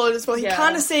though he followed us well, he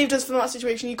kind of saved us from that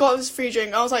situation. He got us a free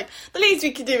drink. I was like, the least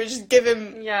we could do is just give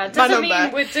him my number. Doesn't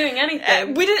mean we're doing anything.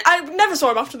 I never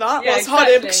saw him after that. Yeah, well, it's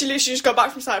harder because she literally just got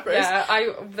back from Cyprus.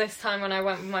 Yeah, this time when I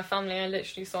went with my family, I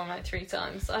literally saw him like 3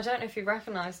 times. I don't know if he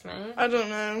recognised me. I don't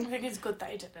know. I think it's good that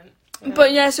he didn't. Yeah.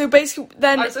 But yeah, so basically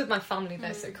then... I was with my family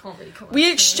though, so it can't really come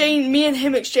me and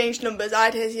him exchanged numbers. I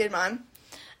had his, he had mine.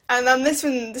 And then this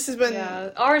is when... Yeah,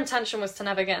 our intention was to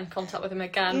never get in contact with him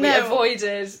again. No. We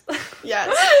avoided...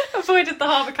 Yes. avoided the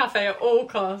Harbour Cafe at all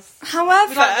costs. However...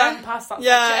 We, like, ran past that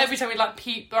section. Every time we'd, like,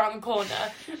 peep around the corner,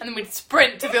 and then we'd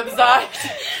sprint to the other side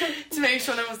to make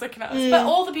sure no one was looking at us. But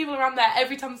all the people around there,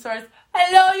 every time they saw us,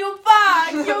 hello, you're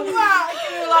back! And we were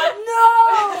like,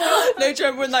 no! No, do you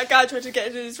remember when that guy tried to get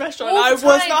into this restaurant? I was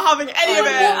not having any of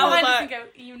it. I was like... Go,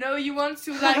 you know you want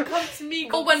to, like, come to me.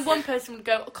 Or when one person would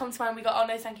go, come to mine, we go, oh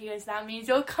no, thank you guys, that means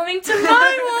you're coming to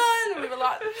my one! And we were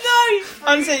like, no!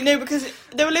 Honestly, no, because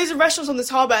there were loads of restaurants on this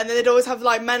harbour, and then they'd always have,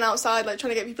 like, men outside, like,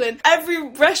 trying to get people in. Every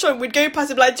restaurant we'd go past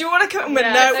and be like, do you want to come? And we'd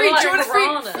no. Do you want a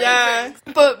free? Yeah.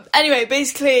 But anyway,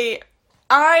 basically...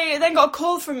 I then got a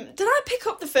call from... Did I pick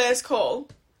up the first call?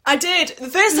 I did. The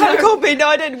first time he called me, no,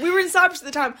 I didn't. We were in Cyprus at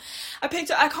the time. I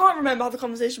picked up... I can't remember how the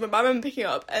conversation went, but I remember picking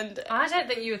up and... I don't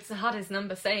think you had his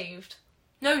number saved.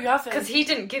 No, you haven't. Because he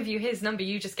didn't give you his number,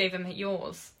 you just gave him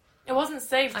yours. It wasn't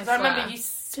saved because I remember you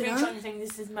Did I? screenshotting saying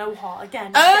this is Mohart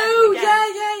again. Oh,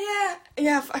 again.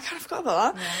 yeah, I kind of forgot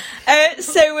about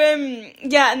that.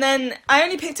 Yeah, and then I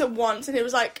only picked up once, and it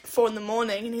was like 4 a.m,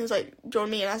 and he was like, do you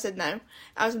want me? And I said no.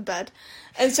 I was in bed.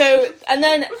 And so, and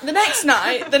then the next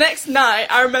night,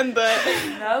 I remember...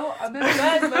 No, I'm in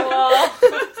bed,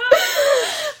 Mohart.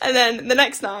 And then the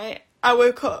next night, I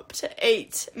woke up to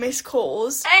 8 missed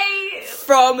calls 8!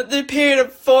 from the period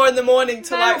of 4 a.m. to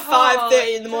like Mohart,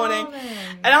 5:30 in the morning. darling.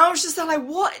 And I was just like,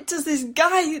 what does this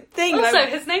guy think? Also, Like,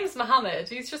 his name's Mohammed.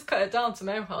 He's just cut it down to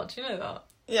Mohart. Do you know that?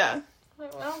 yeah.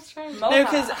 Like, well, strange. No,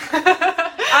 because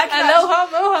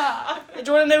Mohart. do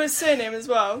you want to know his surname as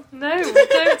well? No,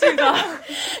 don't do that.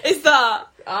 It's that.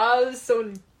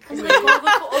 Son. Look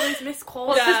at all these missed calls.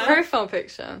 What's Yeah. his profile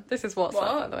picture? This is WhatsApp,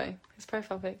 What? by the way. His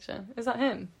profile picture. Is that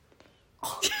him?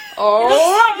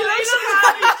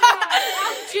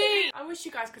 I wish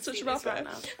you guys could Such see a this bad right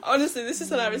now. Honestly, this is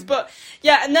hilarious. But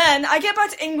yeah, and then I get back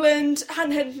to England,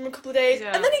 hadn't heard from him a couple of days,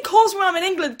 Yeah. and then he calls me when I'm in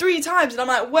England 3 times, and I'm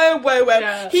like, whoa.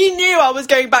 Yeah. He knew I was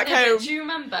going back No, home. but do you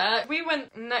remember? We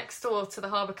went next door to the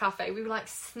Harbour Cafe. We were like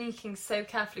sneaking so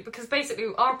carefully because basically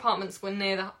our apartments were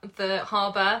near the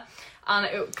harbour, and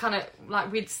it kind of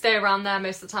like we'd stay around there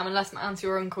most of the time unless my auntie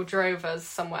or uncle drove us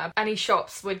somewhere. Any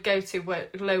shops we'd go to were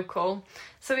local.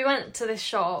 So we went to this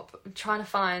shop trying to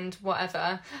find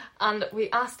whatever, and we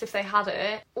asked if they had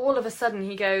it. All of a sudden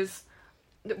he goes,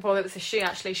 well, it was a she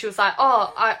actually. She was like,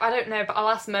 oh, I don't know, but I'll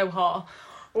ask Mohar.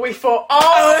 We thought,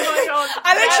 oh my god.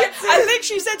 I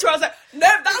literally said to her, I was like, no,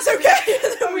 that's okay.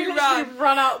 And then we ran.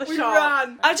 ran out the We shop.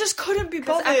 ran. I just couldn't be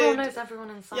Because bothered. everyone knows everyone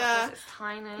in Cyprus. Yeah. It's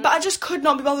tiny. But I just could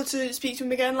not be bothered to speak to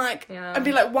him again, like, Yeah. and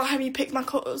be like, why haven't you picked my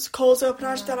calls up? And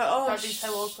I was just like, oh, That'd be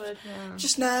so awkward.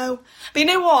 just now. But you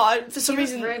know what? For some He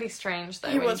was reason, really strange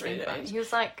though. He when was you really think about it. strange. He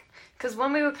was like, because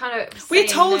when we were kind of we saying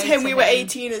told no him to we were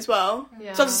 18 as well.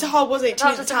 Yeah. So obviously Sahar was 18 That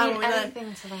at the doesn't time mean when we went.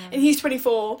 anything to them. And he's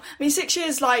 24. I mean, 6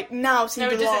 years, like, now No,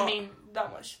 seems it a lot. doesn't mean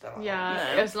that much. Yeah,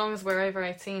 No. as long as we're over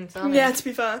 18, darling. Yeah, to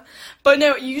be fair. But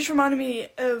no, you just reminded me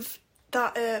of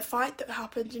that fight that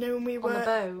happened, you know, when we were... On the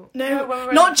boat. No, when we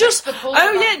were not in just... the pool, Oh,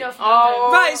 like, yeah. Oh.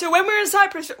 Right, so when we were in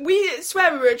Cyprus, we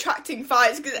swear we were attracting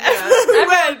fights because everywhere we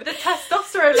went... The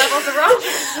testosterone levels around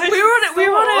us. We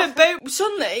were on a boat.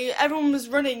 Suddenly, everyone was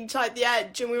running to like the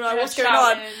edge, and we were like, "What's going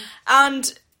on?"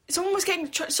 And someone was trying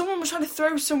to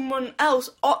throw someone else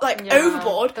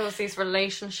overboard. There was these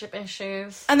relationship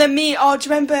issues. And then me, do you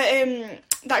remember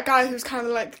that guy who's kind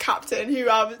of like the captain who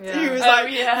was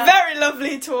very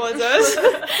lovely towards us,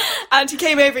 and he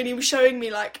came over and he was showing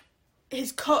me like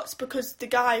his cuts because the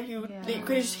guy who he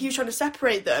was trying to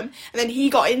separate them, and then he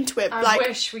got into it. I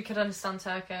wish we could understand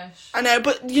Turkish. I know,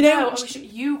 but you know, No, I wish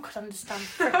you could understand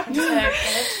frickin'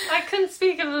 Turkish. I can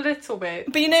speak a little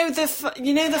bit. but you know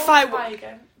the fight. Try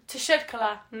again.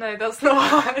 Teşekkürler. No, that's not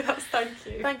why. That's thank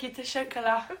you. Thank you,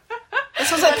 teşekkürler.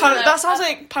 That sounds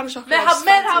like pan chocolate.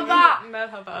 Merhaba.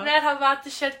 Merhaba,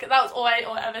 teşekkür. That was all I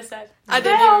ever said. I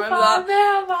didn't even remember that.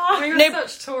 Merhaba. We were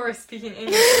such tourists speaking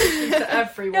English to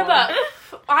everyone. Yeah, but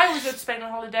I was going to Spain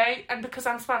on holiday, and because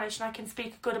I'm Spanish and I can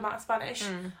speak a good amount of Spanish,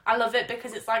 I love it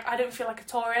because it's like I don't feel like a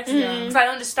tourist because I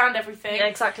understand everything. Yeah,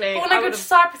 exactly. But when I go to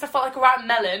Cyprus, I felt like a rat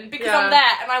melon because I'm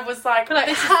there and I was like, this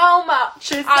is how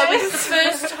much is I this? was the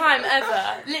first time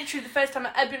ever, literally the first time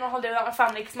I've ever been on holiday without my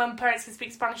family because my parents can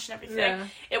speak Spanish and everything. Yeah.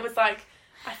 It was like,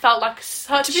 I felt like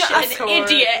such To be an honest,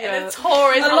 idiot and a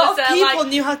tourist. A lot of people like,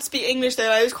 knew how to speak English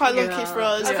though. It was quite lucky for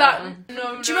us. I was like,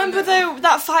 no, Do you remember though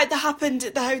that fight that happened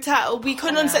at the hotel? We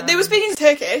couldn't understand. They were speaking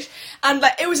Turkish, and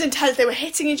like it was intense. They were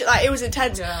hitting each other. Like, it was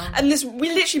intense. Yeah. And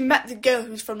we literally met the girl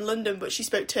who was from London, but she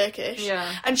spoke Turkish.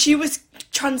 Yeah. And she was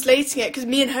translating it because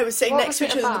me and her were sitting What next to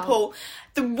was each it other in the about? pool.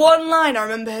 The one line I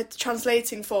remember her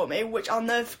translating for me, which I'll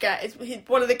never forget, is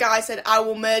one of the guys said, "I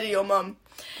will murder your mum."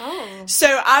 Oh. So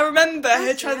I remember her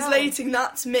yeah. translating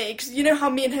that to me, because you know how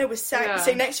me and her were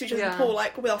sitting next to each other in the Yeah. pool,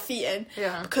 like with our feet in,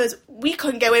 Yeah. because we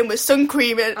couldn't go in with sun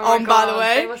cream on. Oh my By the God,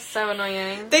 way, they were so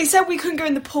annoying. they said we couldn't go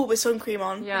in the pool with sun cream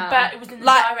on. Yeah. But it was in the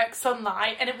Like- direct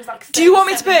sunlight and it was like. Do you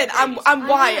want me to burn? 37 I'm degrees.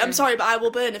 white. know. I'm sorry, but I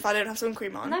will burn if I don't have sun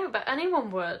cream on. No, but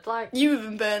anyone would. Like, You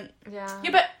even burnt. yeah.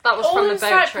 Yeah, but That was all from the in boat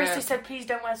Cyprus trip. they said please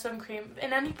don't wear sun cream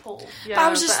in any pool. Yeah, But I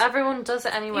was just- but everyone does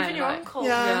it anyway. Even your like, uncle.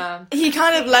 Yeah. He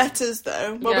kind of let us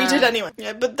though. Well, we Yeah. did anyway.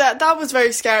 Yeah, but that was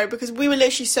very scary because we were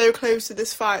literally so close to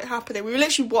this fight happening. We were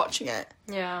literally watching it.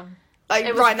 Yeah. like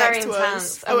It was right very next to intense.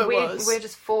 us. And Oh, it was. We're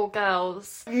just 4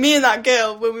 girls. Me and that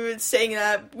girl, when we were sitting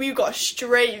there, we got a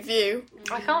straight view.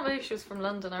 I can't believe she was from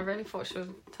London. I really thought she was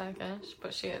Turkish,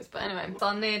 but she is. But anyway, it's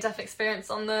our near-death experience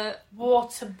on the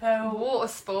Water boat. water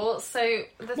sports. So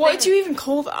What did you even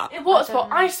call that? It was, I but don't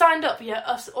know. I signed up,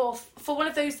 for one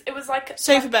of those, it was like...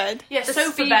 Sofa bed. Yeah, The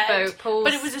sofa speedboat bed. pools.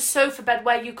 But it was a sofa bed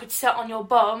where you could sit on your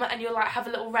bum and you like have a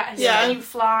little rest Yeah. and you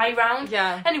fly around.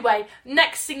 Yeah. Anyway,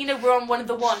 next thing you know, we're on one of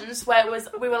the ones where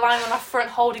we were lying on our front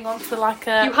holding on to like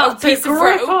a, You had a piece to of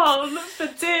grip rope. on for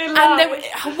dear life. And they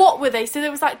were, what were they? So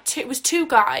there was like it was 2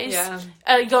 guys, Yeah.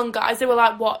 Young guys. They were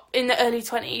like in the early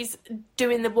 20s,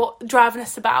 doing driving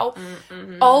us about.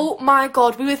 Oh my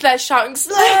god, we were there shouting,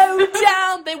 "Slow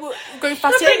down!" They were going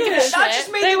faster. They didn't give a That shit.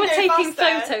 just made They them were go taking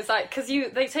faster. photos, like, because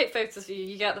they take photos of you,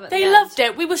 you get them at They the loved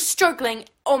end. it. We were struggling.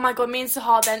 Oh my god, me and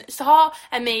Sahar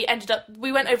and me ended up.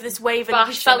 We went over this wave and we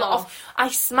Bashing fell off. off. I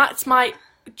smacked my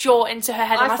jaw into her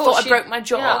head and I thought I broke my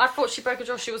jaw. Yeah, I thought she broke her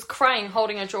jaw. She was crying,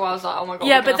 holding her jaw. I was like, oh my god.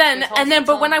 Yeah, we're but gonna have then, to go to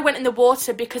but when I hospital. went in the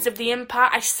water because of the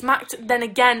impact, I smacked then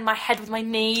again my head with my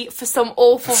knee for some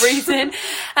awful reason,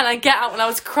 and I get out and I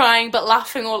was crying but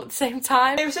laughing all at the same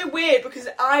time. It was so weird because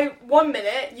one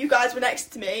minute you guys were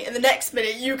next to me, and the next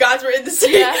minute you guys were in the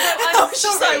sea. Yeah. I was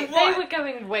just Sorry, like, what? they were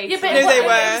going way Yeah, too but No, they it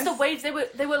were. was the waves.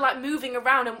 They were like moving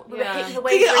around and we were Yeah. hitting the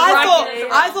waves. Because and I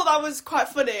dragging us thought around. that was quite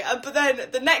funny, but then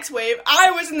the next wave,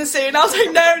 I was in the sea, and I was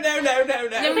like, no.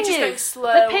 Then we thing just go is,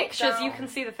 slow. the pictures, down. you can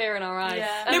see the fear in our eyes.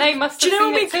 Yeah. And No, they must do have you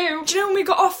know seen it when too. Do you know when we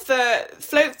got off the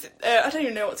float? I don't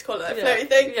even know what to call it, that floaty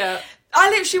thing. Yeah. I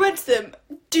literally went to them.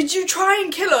 Did you try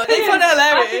and kill her? They Yeah. found it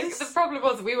I think hilarious. the problem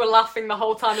was we were laughing the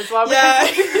whole time as well. Yeah.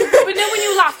 But then when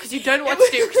you laugh because you don't know what to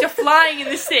do because you're flying in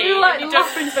the sea We were like and you don't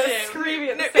laughing know what but to do. screaming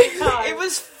at No, the same time. it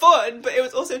was fun, but it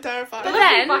was also terrifying. But Looking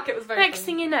then, back, it was very next funny.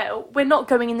 thing you know, we're not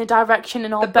going in the direction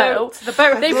in our The boat. boat They've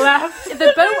had left. The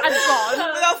boat had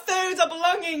gone. With our phones, our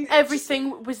belongings.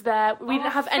 Everything was there. We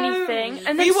didn't have anything.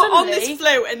 And then We were on suddenly, this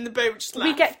float, and the boat just left.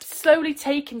 we get slowly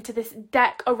taken to this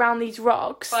deck around these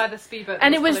rocks. by the speedboat.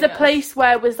 And it was the place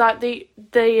where it was like the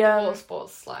water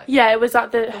sports, like. yeah, it was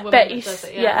at the woman that base. does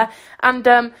it, yeah. yeah.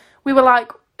 And we were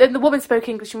like, and the woman spoke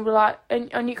English, and we were like, "Are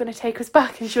you going to take us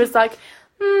back?" And she was like,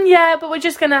 "Yeah, but we're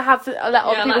just going to have to let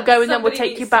other people like, go, and then we'll somebody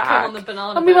take you needs to come back." on the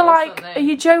banana And we were boat or like, something. "Are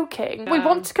you joking? We Yeah.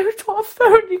 want to go to our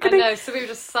phone." You're I gonna know, so we were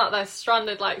just sat there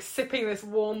stranded, like, sipping this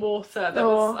warm water that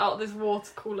was out of this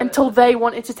water cooler. until they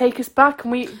wanted to take us back,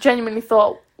 and we genuinely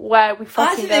thought, "Where are we I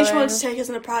fucking think they just going?" wanted to take us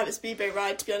on a private speedboat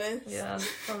ride, to be honest. Yeah,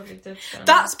 probably did. So.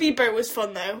 That speedboat was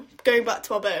fun, though, going back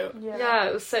to our boat. Yeah,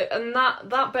 it was so, and that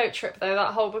boat trip though,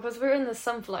 that whole, because we were in the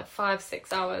sun for like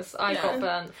 5-6 hours, I Yeah. got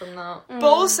burnt from that. But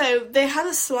also, they had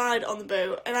a slide on the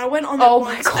boat, and I went on it Oh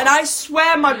my once, God. and I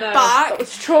swear my No, back,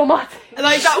 It's traumatic.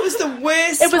 like, that was the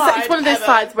worst It was. slide It's one of those ever.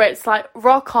 slides where it's like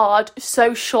rock hard,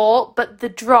 so short, but the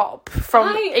drop from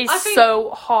I is think-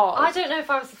 so hard. I don't know if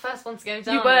I was the first one to go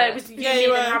down. You were. it. It was you, Yeah, me,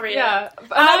 you and were. Harriet. Yeah,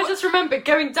 and I just remember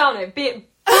going down it, being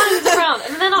banged around,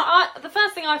 and then the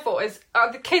first thing I thought is,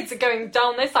 the kids are going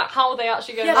down this, like, how are they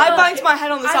actually going Yeah, down I but- banged my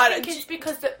head on the I side. think and it's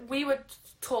because that we were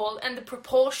tall and the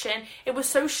proportion. It was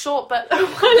so short, but Why the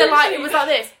don't like you- it was like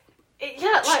this,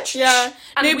 Yeah, like... yeah.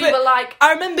 and No, we but were like,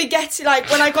 I remember getting, like,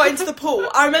 when I got into the pool,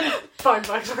 I remember Fine.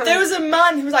 there was a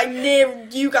man who was, like, near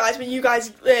you guys when you guys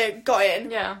got in.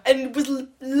 Yeah. And was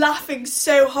laughing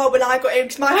so hard when I got in,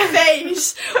 because my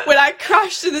face, when I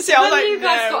crashed in the sea, I was When like, you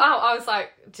guys no. got out, I was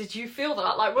like, did you feel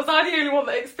that? Like, was I the only one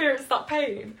that experienced that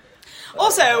pain?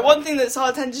 Also, one thing that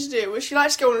Sarah tended to do was she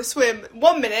liked to go on a swim.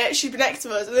 1 minute, she'd be next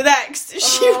to us, and the next,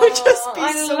 she would just be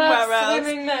I somewhere love else.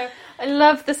 swimming though. I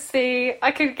love the sea.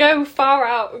 I could go far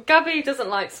out. Gabby doesn't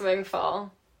like swimming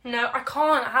far. no, I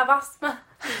can't. I have asthma.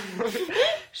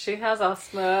 She has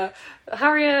asthma.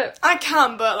 Harriet, I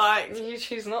can, but, like... you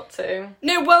choose not to.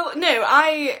 No,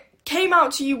 I came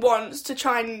out to you once to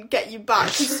try and get you back,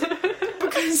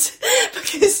 because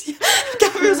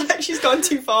Gabby was like, she's gone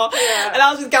too far. Yeah. And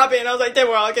I was with Gabby, and I was like, don't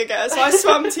worry, I'll go get her. So I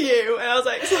swam to you, and I was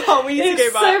like, oh, we need to go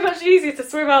It's back. so much easier to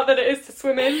swim out than it is to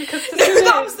swim in. Because to No, swim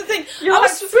that in, was the thing. you're I like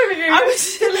was swimming in. I was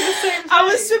still in the same I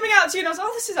was place. swimming out to you, and I was like,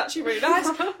 oh, this is actually really nice.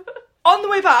 On the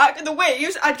way back, the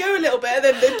waves, I'd go a little bit, and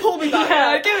then they'd pull me back, Yeah.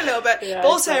 and I'd go a little bit. Yeah, but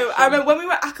also, exactly. I remember when we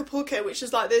were at Acapulco, which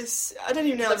is like this, I don't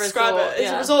even know how to The describe resort, it. It's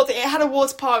yeah. a resort thing. It had a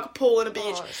water park, a pool, and a beach.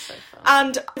 Oh, it's so fun.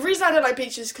 And the reason I don't like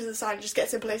beaches is because the sand just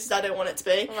gets in places I don't want it to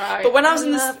be. Right. But when I was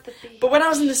in love the beach. but when I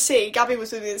was in the sea, Gabby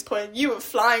was with me at this point. You were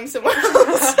flying somewhere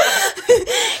else.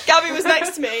 Gabby was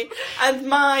next to me, and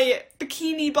my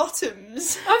bikini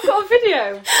bottoms. I've got a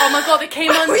video. Oh my god, it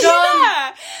came undone.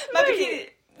 Oh, yeah, my bikini.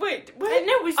 Wait.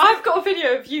 No, I've got a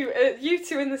video of you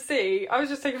two in the sea. I was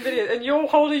just taking videos, and you're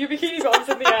holding your bikini bottoms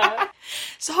in the air.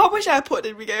 So how much airport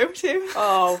did we go to?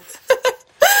 Oh.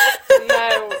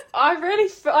 No, I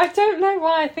don't know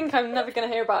why I think I'm never going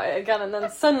to hear about it again, and then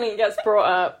suddenly it gets brought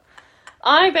up.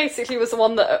 I basically was the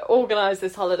one that organised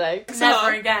this holiday.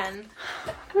 Never again.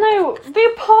 No,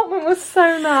 the apartment was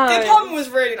so nice. The apartment was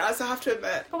really nice, I have to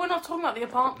admit. But we're not talking about the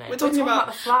apartment. We're talking about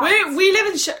the flat. We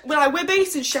live in we're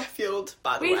based in Sheffield,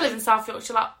 by the way. We live in South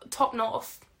Yorkshire, like top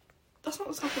north. That's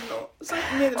not South and North. It's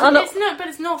like near the But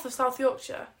it's north of South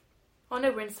Yorkshire. Oh no,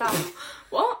 we're in South.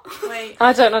 What? Wait.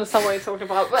 I don't understand what you're talking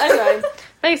about, but anyway,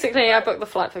 basically I booked the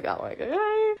flight for Gatwick. Yay.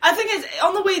 I think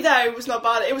on the way there it was not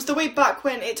bad. It was the way back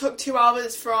when it took 2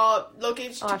 hours for our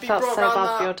luggage to be brought I felt so around bad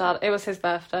that. for your dad. It was his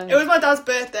birthday. It was my dad's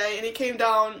birthday and he came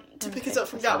down to pick us up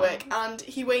from Gatwick and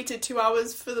he waited 2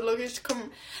 hours for the luggage to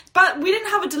come. But we didn't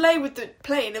have a delay with the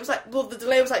plane. It was the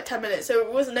delay was like 10 minutes, so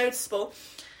it wasn't noticeable.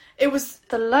 It was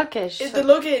the luggage. The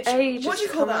luggage. Ages What do you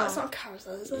to call come that? out. It's not a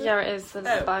carousel, is it? Yeah, it is the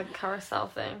bag carousel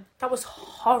thing. That was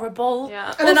horrible.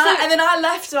 Yeah. And then I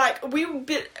left, like, we'd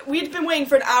been waiting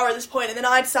for an hour at this point, and then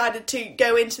I decided to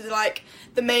go into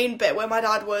the main bit where my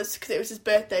dad was, because it was his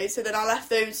birthday, so then I left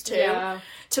those two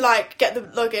to, like, get the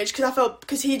luggage,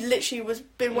 because he literally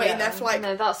been waiting there for, like...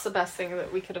 No, that's the best thing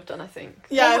that we could have done, I think.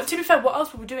 Yeah. Well, to be fair, what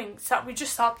else were we doing? We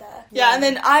just sat there. Yeah, and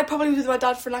then I probably was with my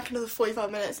dad for, like, another 45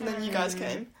 minutes, and then you guys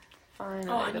came. Fine.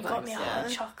 Oh, and you got me a hot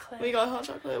chocolate. We got hot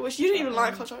chocolate, which you didn't even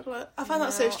like hot chocolate. I find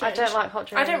that so strange. I don't like hot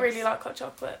drinks. I don't really like hot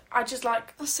chocolate. I just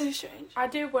like... That's so strange. I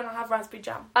do when I have raspberry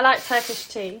jam. I like Turkish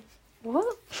tea.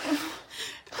 What?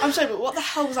 I'm sorry, but what the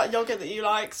hell was that yogurt that you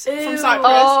liked Ew. from Cyprus?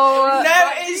 Oh,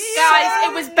 no, it's Guys,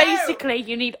 it was basically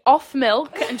you need off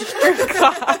milk and just drink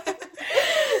that.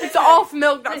 It's off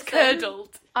milk that's curdled.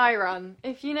 Ayran.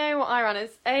 If you know what Ayran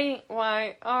is,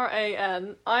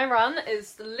 Ayran. Ayran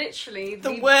is literally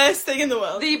the worst thing in the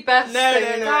world. The best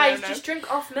thing. No, Guys, just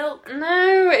drink off milk.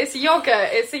 No, it's yogurt.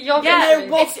 It's a yogurt. Yeah,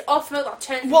 drink. it's off milk that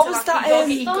turns what into was like that a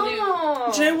in? yogurt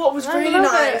glue. Do you know what was really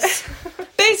nice?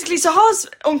 Basically, so Har's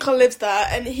uncle lives there,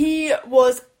 and he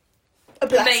was a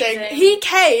blessing. Amazing. He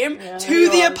came to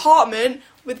the apartment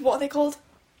with what are they called?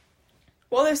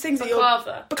 What are those things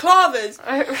Baklava. Baklavas.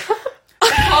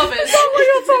 Baklava. Is that what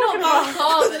you're talking about?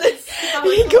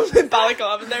 He comes with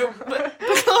balaclavas. No, but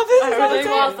baklavas.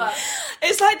 Baklava.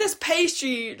 It's like this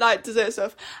pastry, like dessert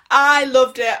stuff. I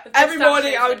loved it. Every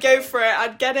morning I would go for it.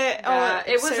 I'd get it. Yeah,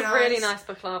 it was so a really nice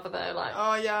baklava though. Like,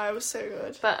 oh yeah, it was so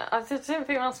good. but I didn't think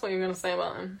that's what you were going to say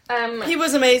about him. He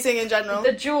was amazing in general.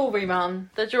 The jewellery man.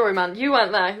 You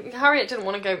weren't there. Harriet didn't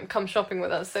want to come shopping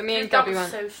with us, so me and Gabby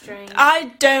went. That was so strange.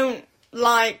 I don't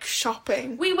like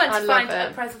shopping. We went to I find love a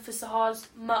it. present for Sahar's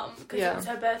mum because it was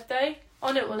her birthday.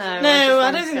 Oh no, it wasn't. No,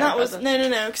 I don't think that was.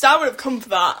 No, because I would have come for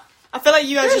that. I feel like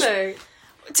you guys Really?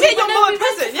 to get your mum a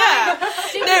present. Yeah.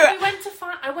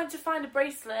 I went to find a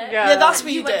bracelet. Yeah, that's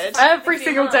what you did. Every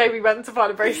single day we went to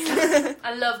find a bracelet.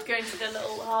 I loved going to the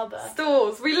little harbour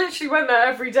stores. We literally went there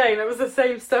every day, and it was the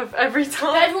same stuff every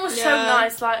time. Everyone was so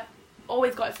nice. Like,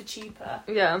 always got it for cheaper.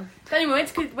 Yeah. But anyway,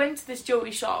 went to this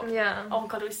jewellery shop. Yeah. Oh my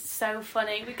god, it was so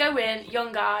funny. We go in,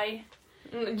 young guy.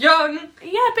 Young.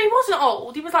 Yeah, but he wasn't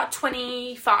old. He was like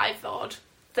 25 odd.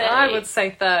 30. I would say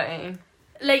 30.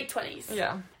 Late 20s.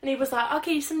 Yeah. And he was like, I'll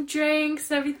get you some drinks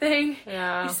and everything.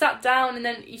 Yeah. He sat down and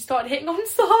then he started hitting on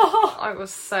Sahar. I was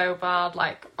so bad,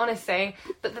 like, honestly.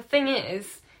 But the thing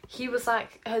is, he was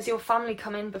like, has your family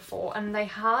come in before? And they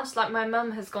had, like, my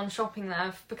mum has gone shopping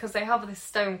there because they have this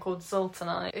stone called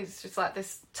Zoltanite. It's just like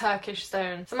this Turkish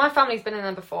stone. So my family's been in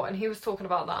there before, and he was talking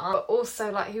about that. But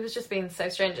also, like, he was just being so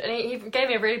strange. And he gave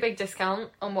me a really big discount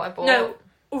on what I bought. No,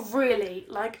 really,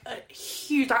 like, a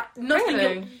huge, like, nothing.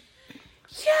 Really?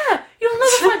 Yeah, you'll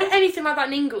never find anything like that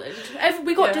in England.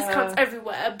 We got discounts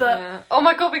everywhere, but... Yeah. Oh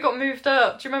my god, we got moved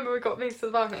up. Do you remember we got moved to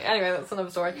the balcony? Anyway, that's another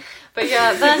story. But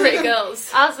yeah, then... Pretty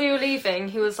girls. As we were leaving,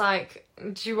 he was like,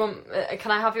 do you want... can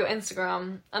I have your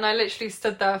Instagram? And I literally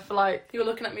stood there for like... You were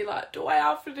looking at me like, do I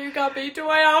have to do, Gabby? Do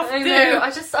I have to? I know,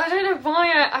 I don't know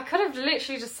why I could have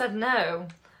literally just said no.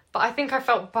 But I think I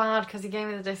felt bad because he gave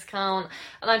me the discount.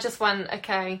 And I just went,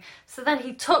 okay. So then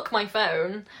he took my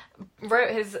phone,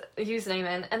 wrote his username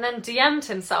in, and then DM'd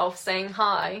himself saying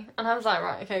hi. And I was like,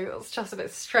 right, okay, that's just a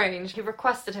bit strange. He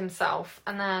requested himself,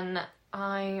 and then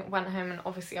I went home and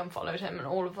obviously unfollowed him and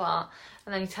all of that.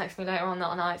 And then he texted me later on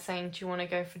that night saying, do you want to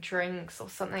go for drinks or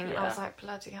something? And I was like,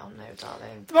 bloody hell no,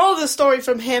 darling. The moral of the story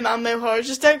from him and Mohar is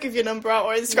just don't give your number out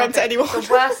or Instagram to anyone. The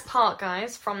worst part,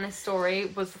 guys, from this story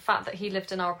was the fact that he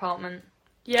lived in our apartment.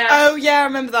 Yeah. Oh yeah, I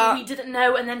remember that. We didn't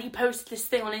know, and then he posted this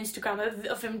thing on Instagram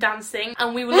of him dancing,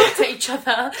 and we looked at each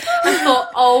other and thought,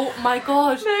 "Oh my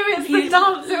god!" No, it's the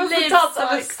dance. It was the dance of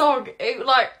the song. It,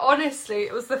 like, honestly,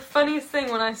 it was the funniest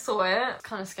thing when I saw it. It's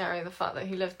kind of scary, the fact that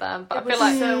he lived there, but I feel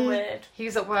like so weird. He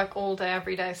was at work all day,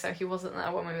 every day, so he wasn't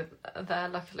there when we were there.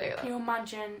 Luckily, can you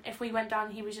imagine if we went down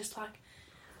and he was just like,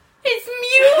 "It's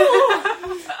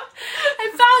Mule!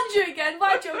 I found you again.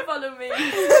 Why'd you unfollow me?"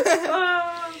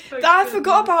 I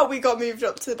forgot about we got moved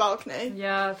up to the balcony.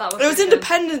 Yeah, that was. It was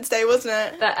Independence Day, wasn't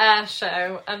it? The air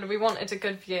show, and we wanted a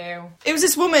good view. It was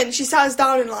this woman. She sat us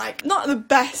down in like not the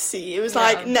best seat. It was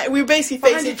like we were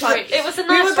basically facing like it was a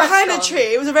nice. We were behind restaurant. a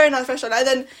tree. It was a very nice restaurant. And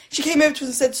then she came over to us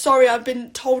and said, "Sorry, I've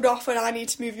been told off, and I need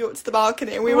to move you up to the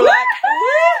balcony." And we were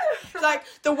like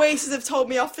the waiters have told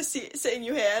me off for sitting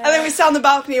you here. And then we sat on the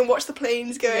balcony and watched the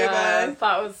planes go over.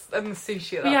 That was, and the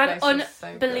sushi at that we had place was so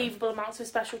unbelievable amounts of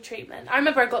special treatment. I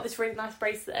remember I got this really nice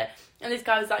bracelet, and this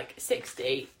guy was like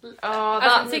 60. Oh,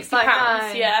 that's £60,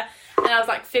 nice. yeah. And I was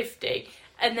like 50,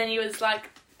 and then he was like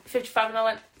 55, and I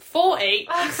went 40.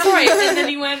 Sorry, and then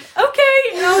he went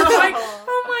okay, and I was like,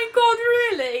 oh my god,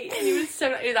 really? And he was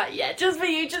like, yeah, just for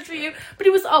you. But he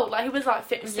was old, like he was like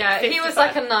 50. Yeah, he was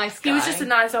like a nice guy. He was just a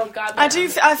nice old guy.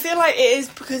 I feel like it is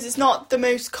because it's not the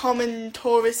most common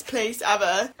tourist place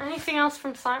ever. Anything else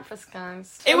from Cyprus,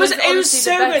 guys? It was honestly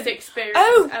so the best good. experience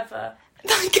ever.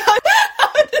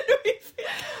 How did we feel?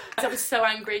 I was so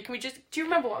angry. Do you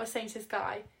remember what I was saying to this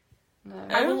guy? No.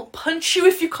 I will punch you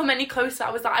if you come any closer.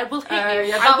 I was like, I will hit you.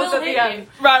 Yeah, that I was will at hit the you. end.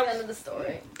 Right. End of the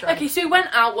story. Okay, so we went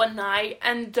out one night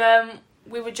and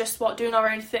we were just doing our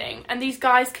own thing, and these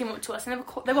guys came up to us and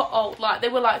they were old, like they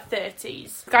were like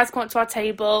 30s. The guys came up to our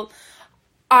table.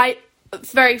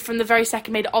 From the very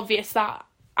second made it obvious that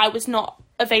I was not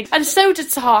available, and so did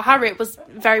Sahar. Harriet was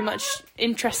very much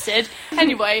interested.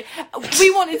 Anyway, we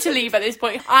wanted to leave at this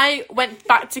point. I went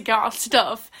back to get our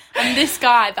stuff, and this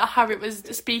guy that Harriet was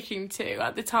speaking to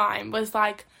at the time was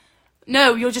like,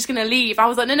 "No, you're just gonna leave." I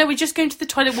was like, no, we're just going to the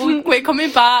toilet. We're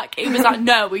coming back. He was like,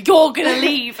 "No, you're gonna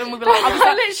leave." And we were like,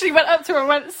 I literally went up to her and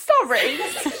went, "Sorry,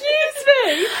 excuse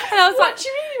me." And I was like, "What do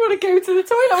you mean you want to go to the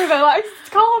toilet with her?" Like,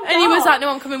 calm down. and he was like, "No,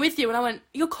 I'm coming with you." And I went,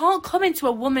 "You can't come into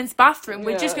a woman's bathroom.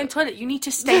 We're just going to the toilet. You need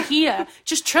to stay here.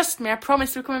 Just trust me. I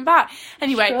promise we're coming back."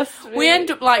 Anyway, we end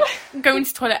up like going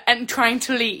to the toilet and trying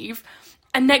to leave.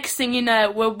 And next thing you know,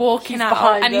 we're walking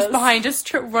out, and he's behind us,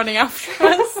 running after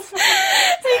us.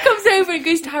 He comes over and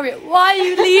goes to Harriet, "Why are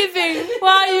you leaving?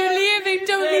 Why are you leaving?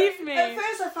 Don't leave me." At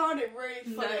first I found it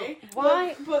really funny. No.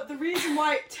 Why? But the reason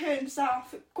why it turned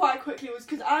south quite quickly was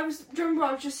because I was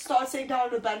just started sitting down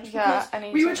on a bench because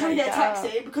we were trying to get a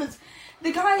taxi because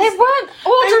the guys... They weren't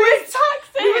ordering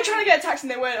taxi. We were trying to get a taxi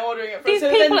and they weren't ordering it for us.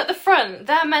 These people at the front,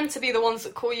 they're meant to be the ones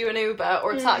that call you an Uber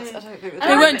or a taxi. I don't think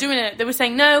They weren't doing it. They were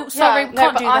saying, "No, sorry, we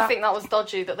can't do that." I think that was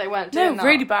dodgy that they weren't doing that. No,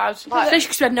 really bad. Especially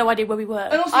because we had no idea where we were.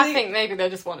 And also I think maybe they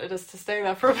just wanted us to stay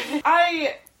there for a bit.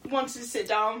 I wanted to sit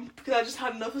down because I just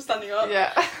had enough of standing up.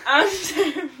 Yeah.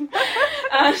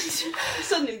 And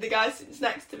suddenly the guy sits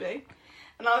next to me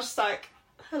and I was just like,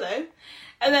 "Hello."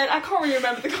 And then I can't really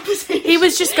remember the conversation. He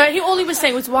was just going. All he was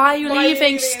saying was, "Why are you Why are you leaving?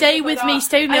 leaving?" Stay and with stuff me. like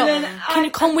Stay with me. that. And Can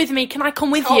you come with me? Can I come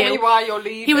with Tell you?" me why you're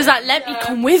leaving. He was like, "Let me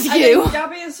come with And you." then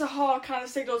Gabby and Sahar kind of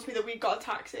signalled to me that we got a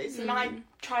taxi, so then I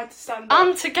tried to stand up.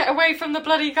 And to get away from the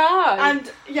bloody guy.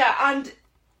 And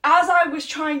as I was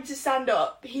trying to stand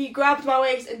up, he grabbed my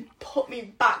waist and put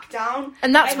me back down.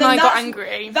 And that's when then I got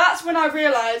angry. That's when I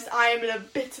realised I am in a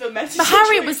bit of a messy But Harriet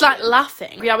situation. was like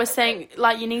laughing. I was saying,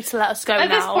 like, "You need to let us go At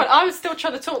now." this point, I was still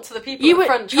trying to talk to the people You in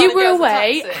front. were trying to get us a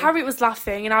away. taxi. Harriet was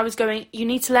laughing, and I was going, "You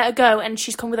need to let her go." And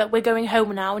she's come with us. "We're going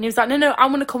home now." And he was like, "No, I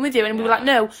want to come with you." And we were like,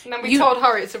 "No." And then we told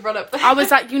Harriet to run up there. I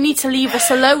was like, "You need to leave us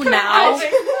alone now."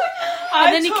 I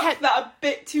then he took kept- that a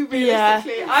bit too Yeah.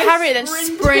 realistically. Harriet then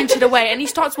sprinted away, and he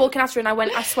starts walking after her. And I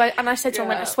went, "I swear," and I said to him,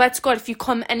 "I swear to God, if you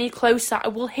come any closer, I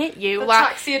will hit you." The Like,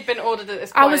 taxi had been ordered at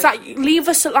this point. I was like, "Leave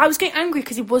us." I was getting angry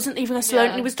because he wasn't leaving us alone,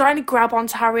 and he was trying to grab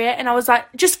onto Harriet, and I was like,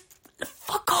 "Just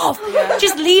fuck off!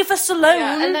 Just leave us alone."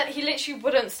 Yeah, and then he literally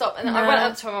wouldn't stop. And then I went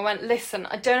up to him. I went, "Listen,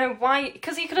 I don't know why,"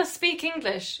 because he couldn't speak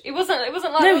English. It wasn't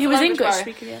like no, he was language English barrier.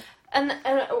 speaking. Yeah. And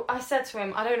I said to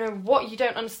him, "I don't know what you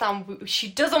don't understand. She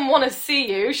doesn't want to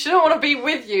see you. She don't want to be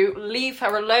with you. Leave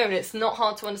her alone. It's not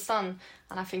hard to understand."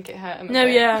 And I think it hurt him. No,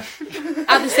 yeah.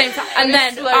 At the same time, and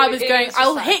then slowly- I was it going, was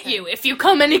 "I'll just hit like- you if you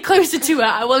come any closer to her.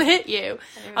 I will hit you."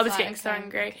 I was like, getting so okay.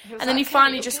 angry, He was and then he like,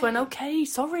 finally okay, just okay. went, "Okay,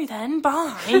 sorry then,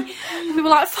 bye." We were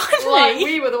like, "Finally." Like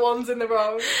we were the ones in the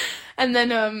wrong. And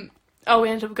then we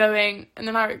ended up going, and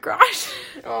then Harriet cried.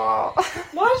 Oh.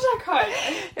 Why did I cry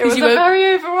then? It was a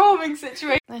very overwhelming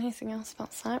situation. Anything else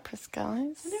about Cyprus,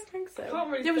 guys? I don't think so. Can't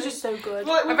really It was think. just so good.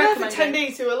 Well, we I were there for recommend 10 it.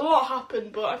 days, so a lot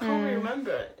happened, but I can't really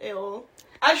remember it all.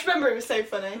 I just remember it was so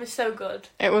funny. It was so good.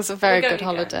 It was a very We're going good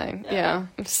holiday. again. Yeah.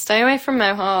 Stay away from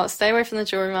Mohart, stay away from the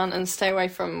jewellery man, and stay away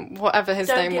from whatever his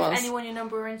Don't name give was. anyone your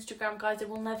number or Instagram, guys. They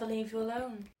will never leave you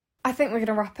alone. I think we're going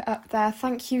to wrap it up there.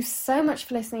 Thank you so much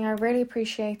for listening. I really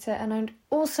appreciate it. And I'd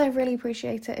also really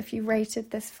appreciate it if you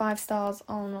rated this 5 stars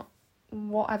on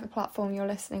whatever platform you're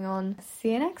listening on.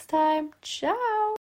 See you next time. Ciao.